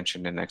that I've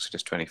mentioned in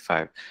Exodus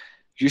 25.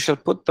 You shall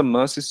put the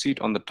mercy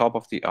seat on the top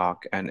of the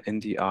ark, and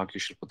in the ark you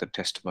shall put the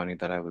testimony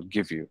that I will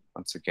give you.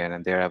 Once again,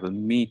 and there I will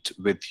meet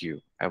with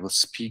you. I will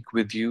speak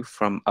with you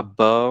from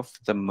above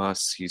the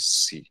mercy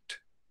seat,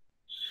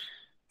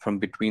 from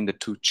between the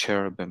 2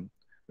 cherubim,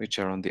 which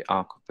are on the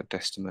ark of the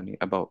testimony,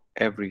 about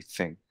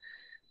everything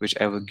which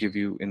I will give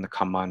you in the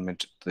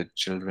commandment to the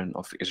children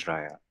of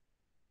Israel.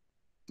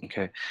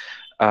 Okay.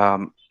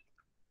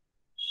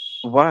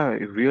 What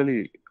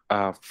really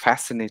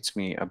fascinates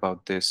me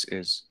about this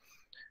is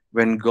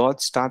when God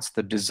starts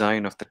the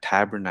design of the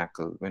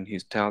tabernacle, when he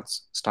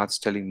starts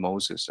telling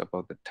Moses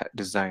about the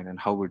design and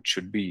how it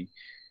should be,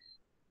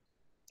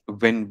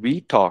 when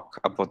we talk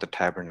about the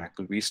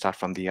tabernacle, we start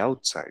from the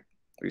outside.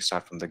 We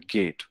start from the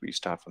gate. We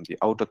start from the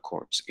outer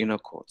courts, inner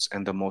courts,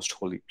 and the most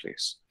holy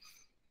place.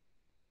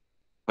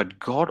 But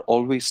God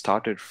always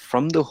started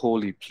from the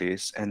holy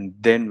place and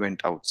then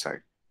went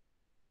outside.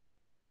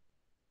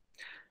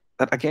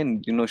 That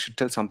again, should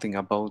tell something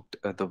about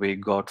the way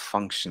God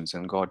functions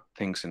and God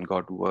thinks and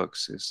God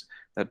works, is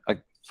that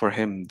for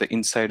him, the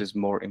inside is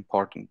more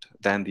important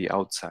than the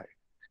outside,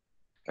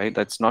 right?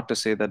 That's not to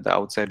say that the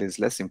outside is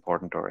less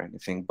important or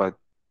anything, but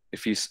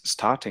if he's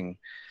starting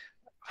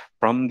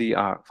from the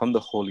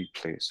holy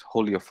place,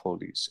 holy of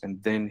holies,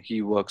 and then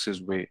he works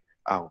his way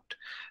out,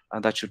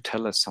 and that should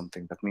tell us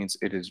something. That means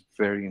it is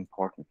very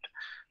important,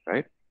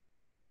 right?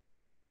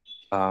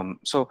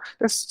 So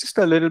that's just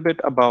a little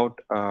bit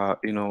about,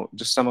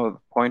 just some of the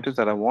pointers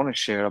that I want to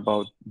share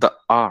about the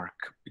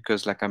ark,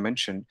 because like I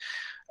mentioned,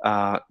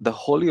 the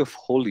Holy of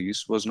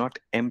Holies was not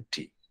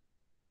empty,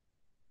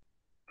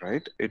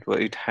 right?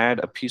 It had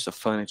a piece of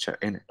furniture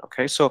in it.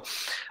 Okay, so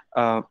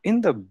in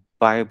the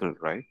Bible,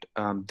 right,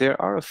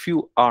 there are a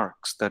few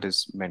arks that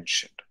is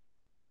mentioned.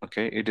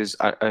 Okay, it is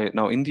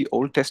now in the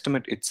Old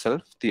Testament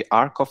itself, the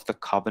Ark of the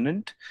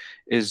Covenant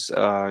is,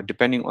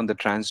 depending on the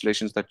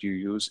translations that you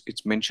use,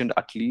 it's mentioned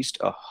at least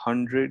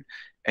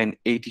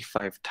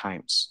 185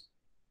 times.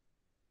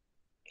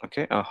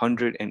 Okay,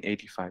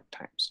 185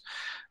 times.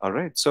 All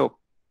right, so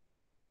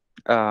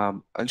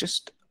I'll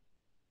just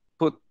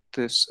put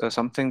this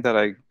something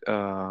that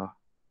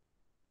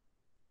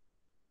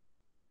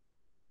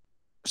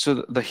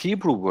so the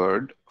Hebrew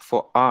word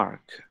for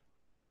ark,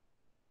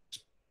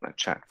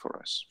 chat for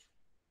us.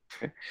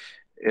 Okay,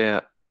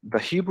 the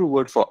Hebrew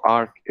word for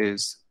ark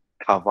is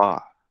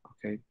tava.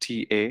 Okay,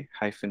 ta-va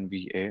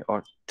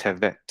or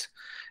tevet.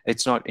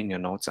 It's not in your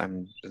notes.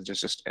 I'm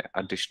just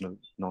additional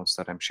notes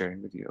that I'm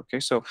sharing with you. Okay,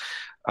 so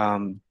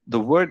the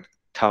word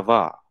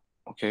tava,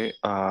 okay,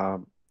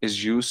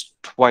 is used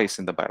twice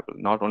in the Bible.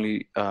 Not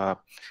only one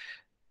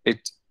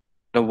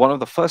of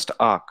the first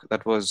ark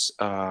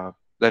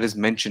that is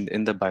mentioned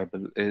in the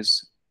Bible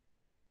is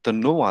the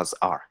Noah's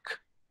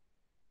Ark.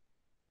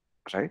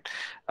 Right,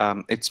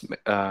 it's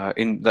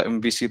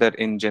we see that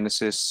in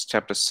Genesis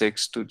chapter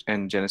 6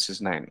 and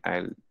Genesis 9.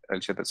 I'll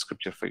share that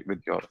scripture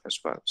with you all as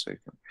well. So you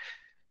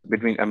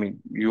can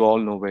you all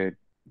know where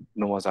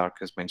Noah's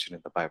Ark is mentioned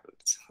in the Bible.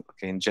 It's,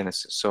 okay, in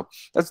Genesis. So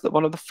that's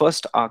one of the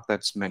first ark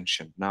that's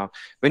mentioned. Now,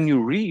 when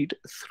you read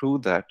through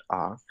that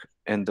ark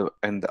and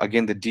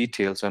again the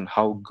details on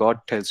how God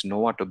tells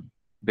Noah to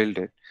build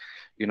it,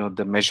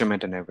 the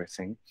measurement and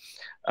everything,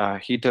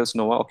 he tells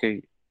Noah,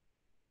 okay,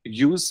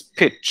 use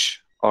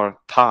pitch or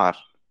tar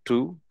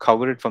to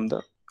cover it from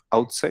the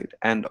outside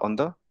and on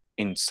the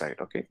inside.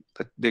 Okay,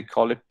 they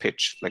call it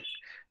pitch,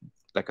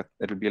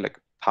 it'll be like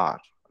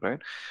tar,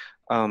 right?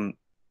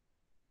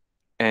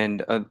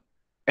 And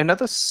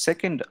another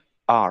second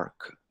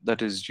ark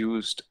that is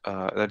used,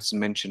 that's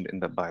mentioned in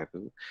the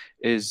Bible,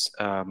 is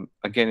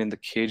again in the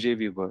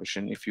KJV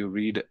version. If you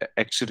read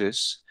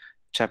Exodus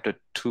chapter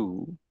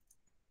 2,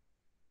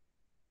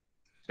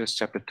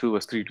 chapter 2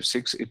 verse 3 to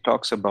 6, it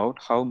talks about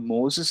how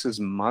Moses'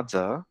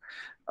 mother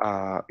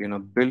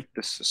built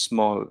this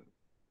small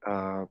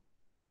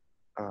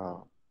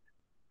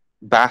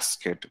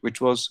basket,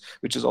 which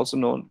is also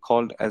known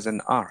called as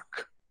an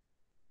ark.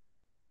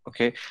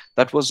 Okay,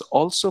 that was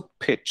also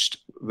pitched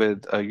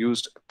with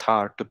used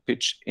tar to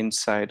pitch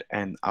inside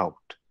and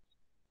out.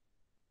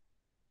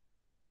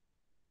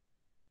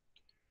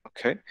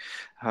 Okay,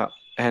 uh,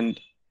 and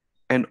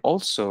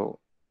also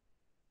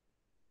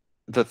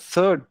the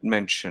third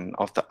mention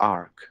of the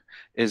ark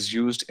is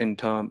used in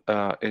terms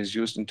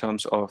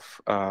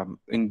of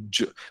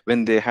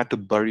when they had to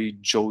bury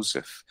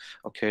Joseph.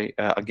 Okay,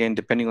 again,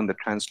 depending on the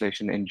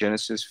translation, in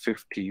Genesis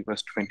 50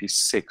 verse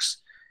 26.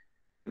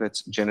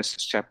 That's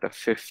Genesis chapter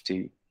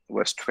 50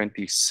 verse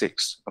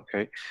 26.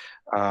 Okay,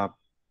 uh,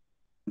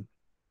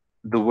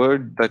 the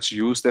word that's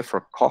used there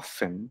for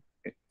coffin,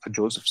 for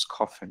Joseph's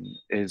coffin,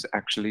 is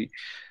actually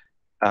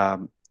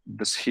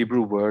this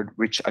Hebrew word,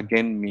 which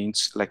again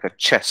means like a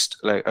chest,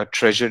 like a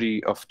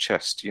treasury of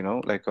chest,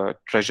 like a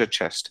treasure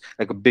chest,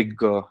 like a big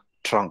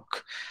trunk,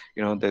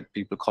 that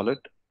people call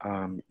it,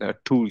 a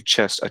tool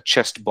chest, a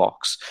chest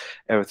box,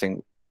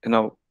 everything,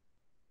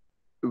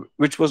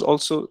 which was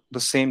also the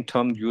same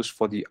term used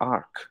for the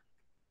ark.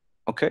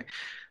 Okay,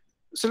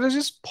 so let's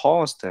just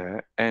pause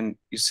there, and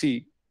you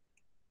see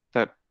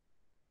that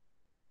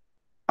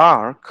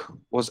ark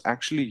was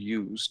actually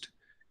used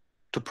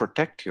to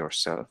protect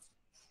yourself,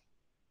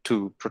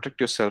 from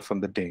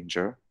the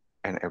danger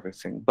and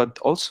everything. But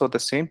also at the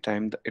same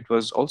time, it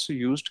was also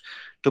used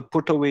to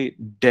put away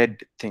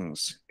dead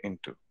things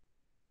into,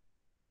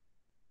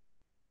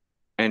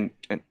 and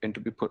to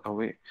be put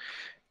away.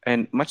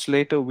 And much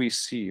later we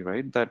see,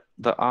 right, that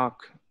the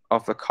Ark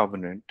of the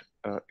Covenant,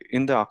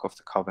 in the Ark of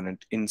the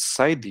Covenant,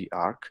 inside the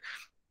Ark,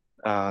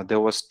 there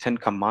was 10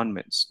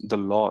 commandments, the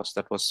laws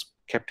that was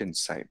kept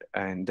inside,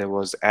 and there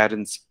was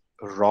Aaron's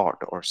rod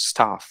or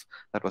staff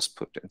that was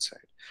put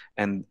inside,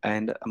 and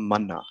a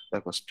manna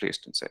that was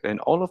placed inside,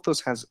 and all of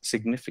those has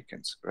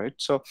significance, right?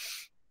 So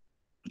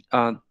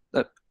uh,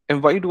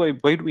 and why do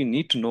we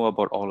need to know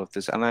about all of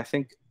this? And I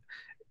think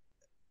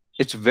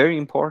it's very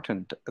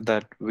important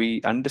that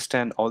we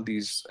understand all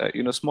these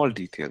small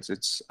details.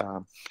 It's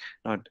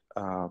not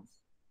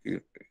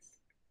it,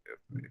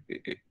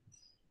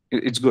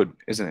 it's good,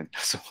 isn't it?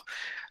 So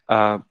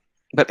uh,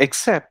 but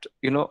except,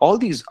 all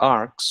these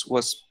arcs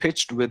was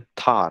pitched with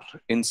tar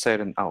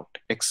inside and out,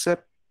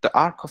 except the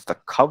Ark of the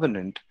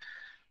Covenant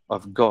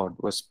of God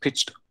was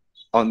pitched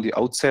on the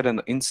outside and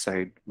the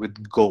inside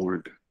with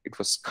gold. It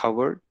was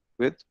covered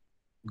with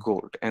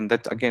gold, and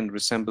that again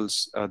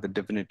resembles the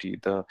divinity,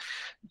 the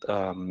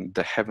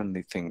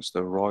heavenly things,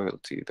 the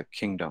royalty, the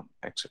kingdom,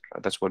 etc.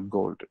 That's what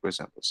gold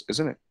resembles,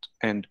 isn't it?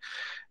 And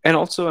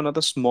also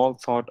another small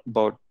thought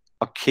about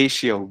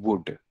acacia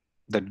wood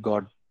that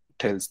God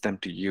tells them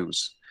to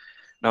use.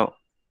 Now,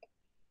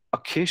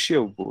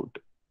 acacia wood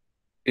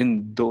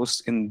in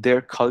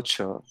their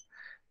culture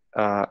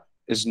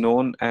is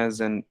known as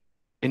an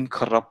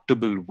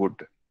incorruptible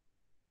wood.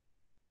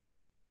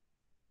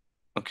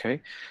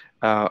 Okay.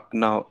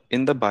 Now,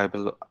 in the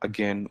Bible,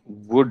 again,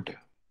 wood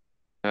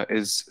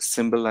is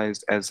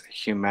symbolized as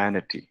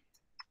humanity.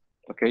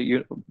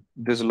 Okay,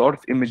 there's a lot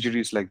of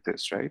imageries like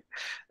this, right,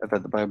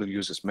 that the Bible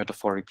uses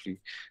metaphorically.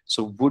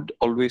 So wood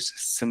always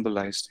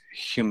symbolized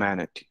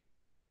humanity.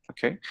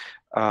 Okay,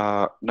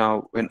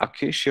 now when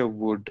acacia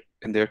wood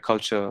in their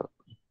culture,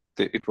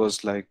 it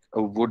was like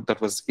a wood that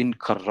was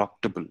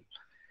incorruptible,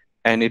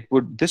 and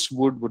this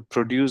wood would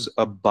produce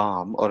a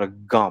balm or a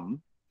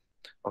gum,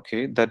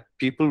 okay, that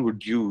people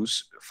would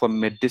use for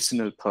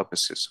medicinal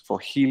purposes, for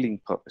healing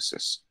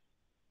purposes.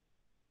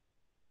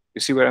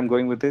 You see where I'm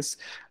going with this?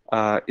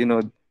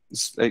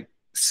 It's like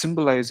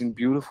symbolizing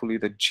beautifully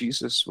that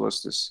Jesus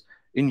was this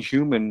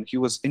inhuman, he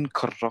was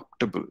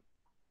incorruptible.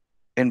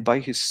 And by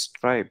his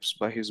stripes,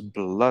 by his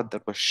blood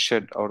that was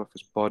shed out of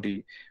his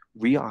body,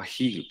 we are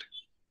healed,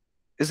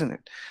 isn't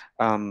it?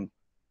 Yeah,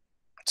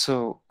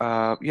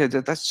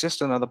 that's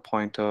just another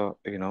pointer,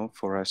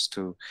 for us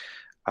to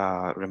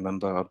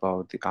remember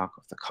about the Ark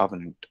of the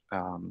Covenant.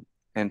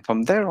 And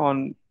from there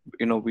on,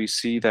 we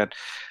see that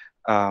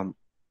I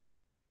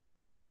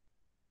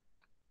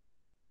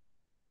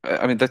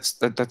mean, that's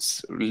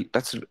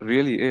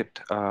really it.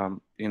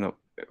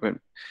 When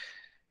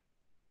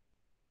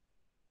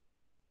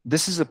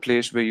this is a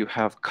place where you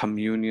have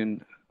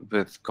communion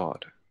with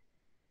God.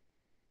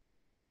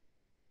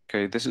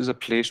 Okay, this is a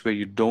place where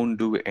you don't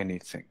do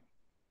anything,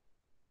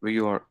 where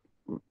you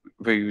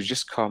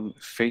just come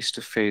face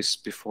to face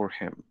before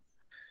Him,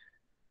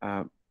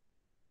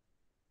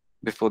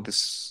 before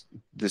this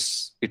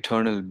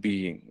eternal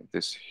being,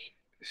 this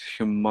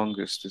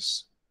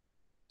humongous,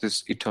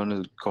 this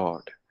eternal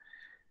God,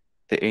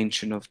 the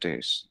Ancient of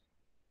Days,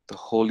 the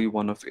Holy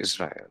One of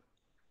Israel.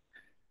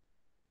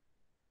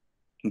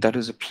 That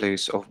is a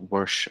place of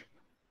worship.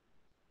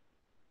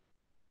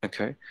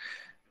 Okay?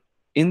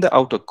 In the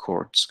outer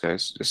courts,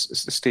 guys,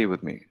 just stay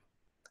with me.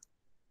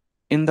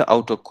 In the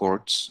outer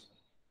courts,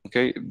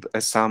 okay,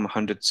 as Psalm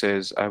 100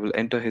 says, I will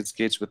enter his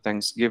gates with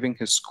thanksgiving,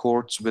 his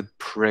courts with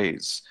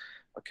praise.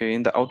 Okay,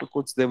 in the outer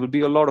courts, there will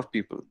be a lot of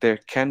people. There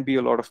can be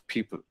a lot of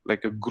people,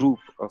 like a group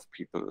of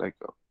people, like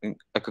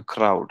a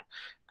crowd,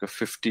 like a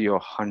 50 or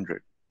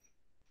 100.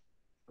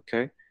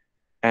 Okay.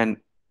 And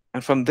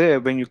from there,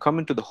 when you come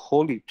into the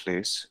holy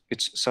place,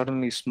 it's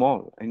suddenly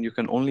small, and you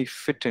can only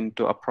fit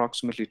into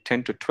approximately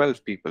 10 to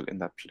 12 people in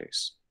that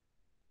place.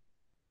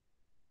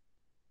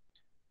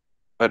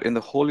 But in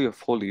the Holy of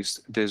Holies,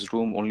 there's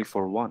room only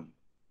for one.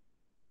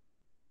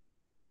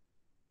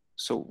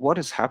 So what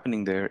is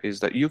happening there is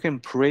that you can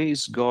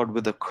praise God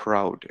with a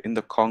crowd in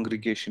the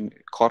congregation,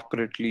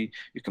 corporately.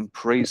 You can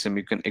praise Him,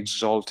 you can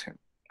exalt Him,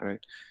 right?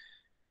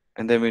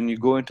 And then when you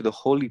go into the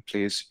holy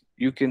place,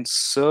 you can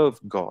serve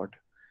God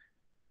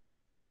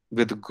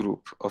with a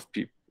group of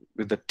people,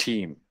 with a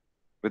team,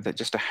 with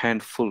just a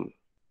handful.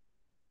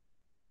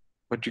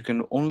 But you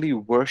can only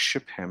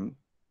worship Him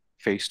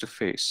face to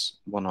face,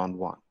 one on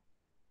one.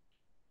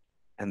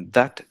 And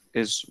that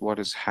is what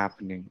is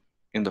happening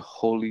in the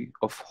Holy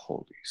of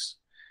Holies,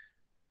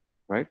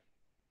 right?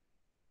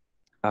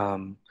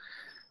 Um,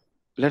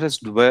 Let us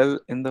dwell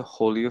in the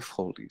Holy of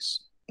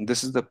Holies.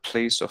 This is the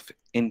place of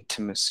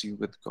intimacy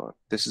with God.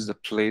 This is the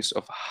place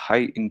of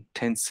high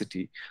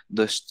intensity,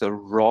 thus the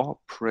raw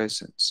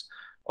presence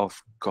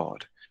of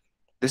God.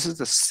 This is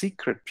the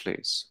secret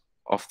place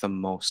of the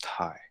Most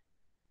High.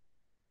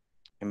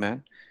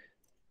 Amen.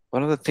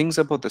 One of the things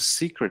about the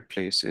secret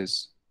place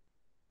is,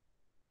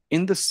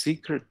 in the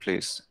secret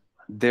place,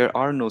 there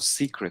are no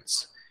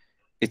secrets.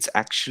 It's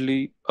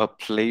actually a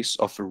place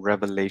of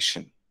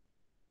revelation,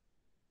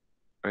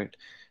 right?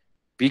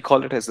 We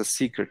call it as a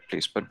secret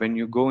place, but when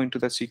you go into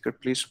that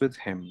secret place with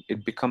Him,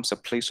 it becomes a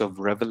place of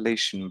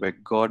revelation where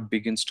God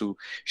begins to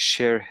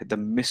share the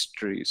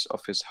mysteries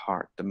of His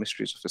heart, the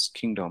mysteries of His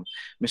kingdom,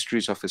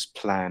 mysteries of His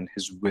plan,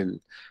 His will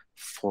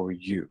for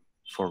you,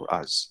 for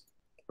us,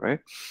 right?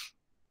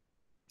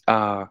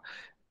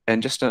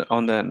 And just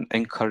on an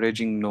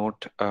encouraging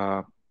note,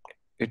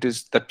 it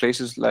is that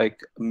places like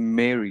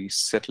Mary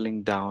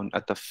settling down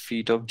at the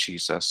feet of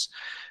Jesus,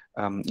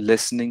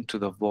 listening to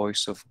the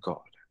voice of God.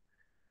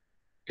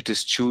 It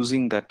is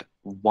choosing that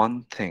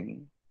one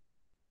thing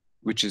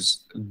which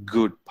is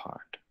good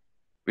part,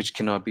 which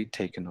cannot be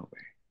taken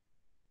away.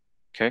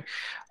 Okay,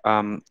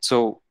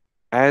 so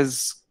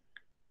as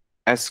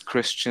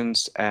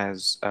Christians,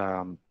 as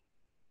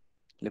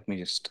let me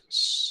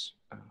just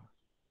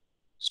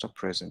stop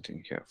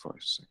presenting here for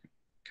a second.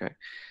 Okay,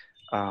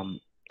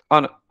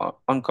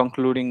 on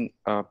concluding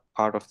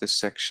part of this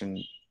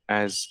section,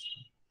 as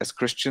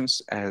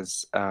Christians,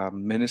 as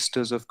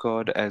ministers of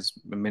God, as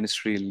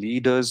ministry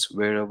leaders,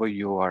 wherever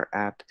you are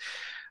at,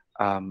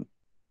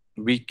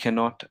 we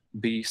cannot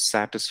be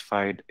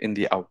satisfied in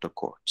the outer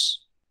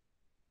courts.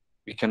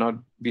 We cannot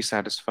be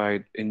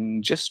satisfied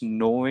in just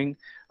knowing,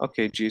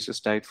 okay, Jesus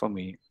died for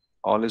me,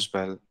 all is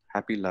well,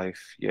 happy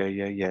life, yay,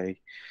 yay, yay.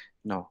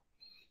 No.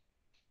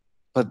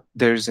 But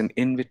there's an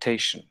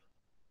invitation,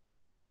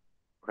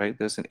 right?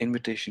 There's an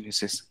invitation. He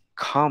says,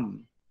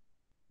 come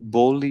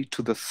boldly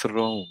to the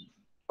throne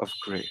of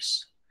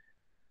grace.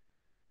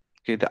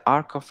 Okay, the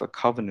Ark of the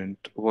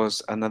Covenant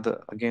was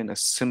another, again, a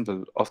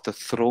symbol of the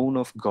throne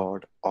of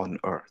God on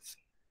earth.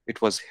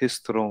 It was His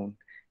throne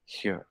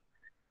here.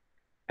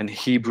 And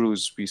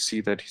Hebrews, we see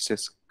that He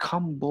says,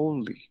 come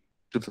boldly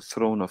to the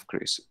throne of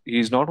grace.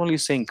 He's not only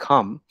saying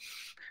come,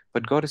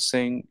 but God is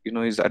saying,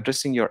 He's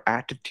addressing your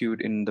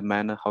attitude in the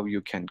manner how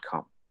you can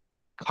come.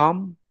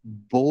 Come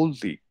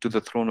boldly to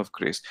the throne of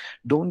grace.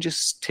 Don't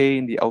just stay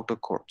in the outer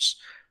courts.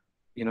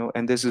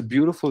 And there's a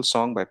beautiful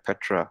song by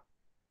Petra,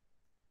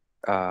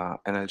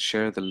 and I'll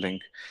share the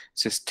link. It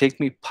says, take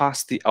me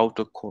past the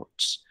outer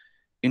courts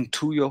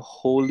into your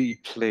holy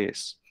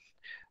place,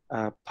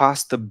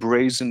 past the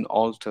brazen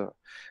altar,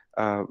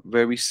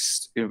 where we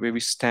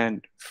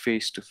stand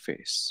face to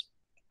face.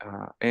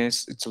 And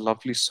it's a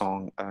lovely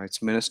song.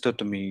 It's ministered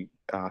to me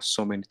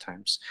so many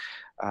times.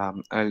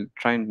 I'll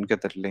try and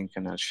get that link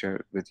and I'll share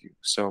it with you.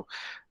 So,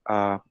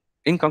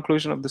 in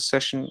conclusion of this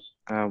session,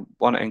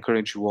 want to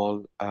encourage you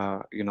all.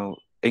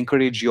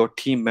 Encourage your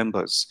team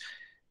members,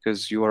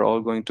 because you are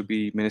all going to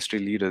be ministry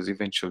leaders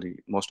eventually.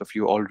 Most of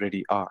you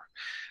already are.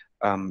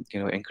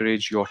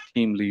 Encourage your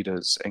team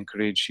leaders,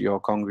 encourage your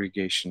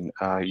congregation,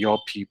 your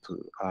people,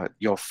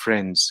 your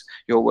friends,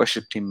 your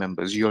worship team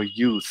members, your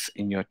youth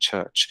in your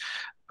church,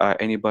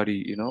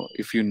 anybody,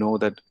 if you know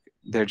that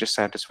they're just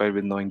satisfied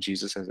with knowing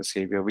Jesus as a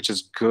savior, which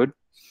is good.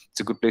 It's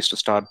a good place to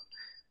start,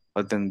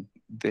 but then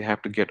they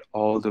have to get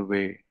all the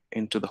way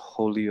into the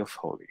Holy of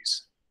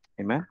Holies.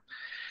 Amen.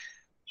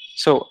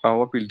 So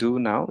what we'll do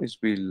now is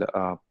we'll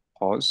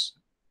pause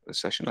the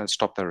session. I'll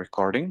stop the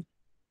recording.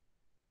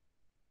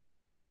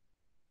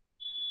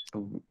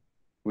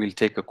 We'll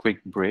take a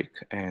quick break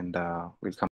and we'll come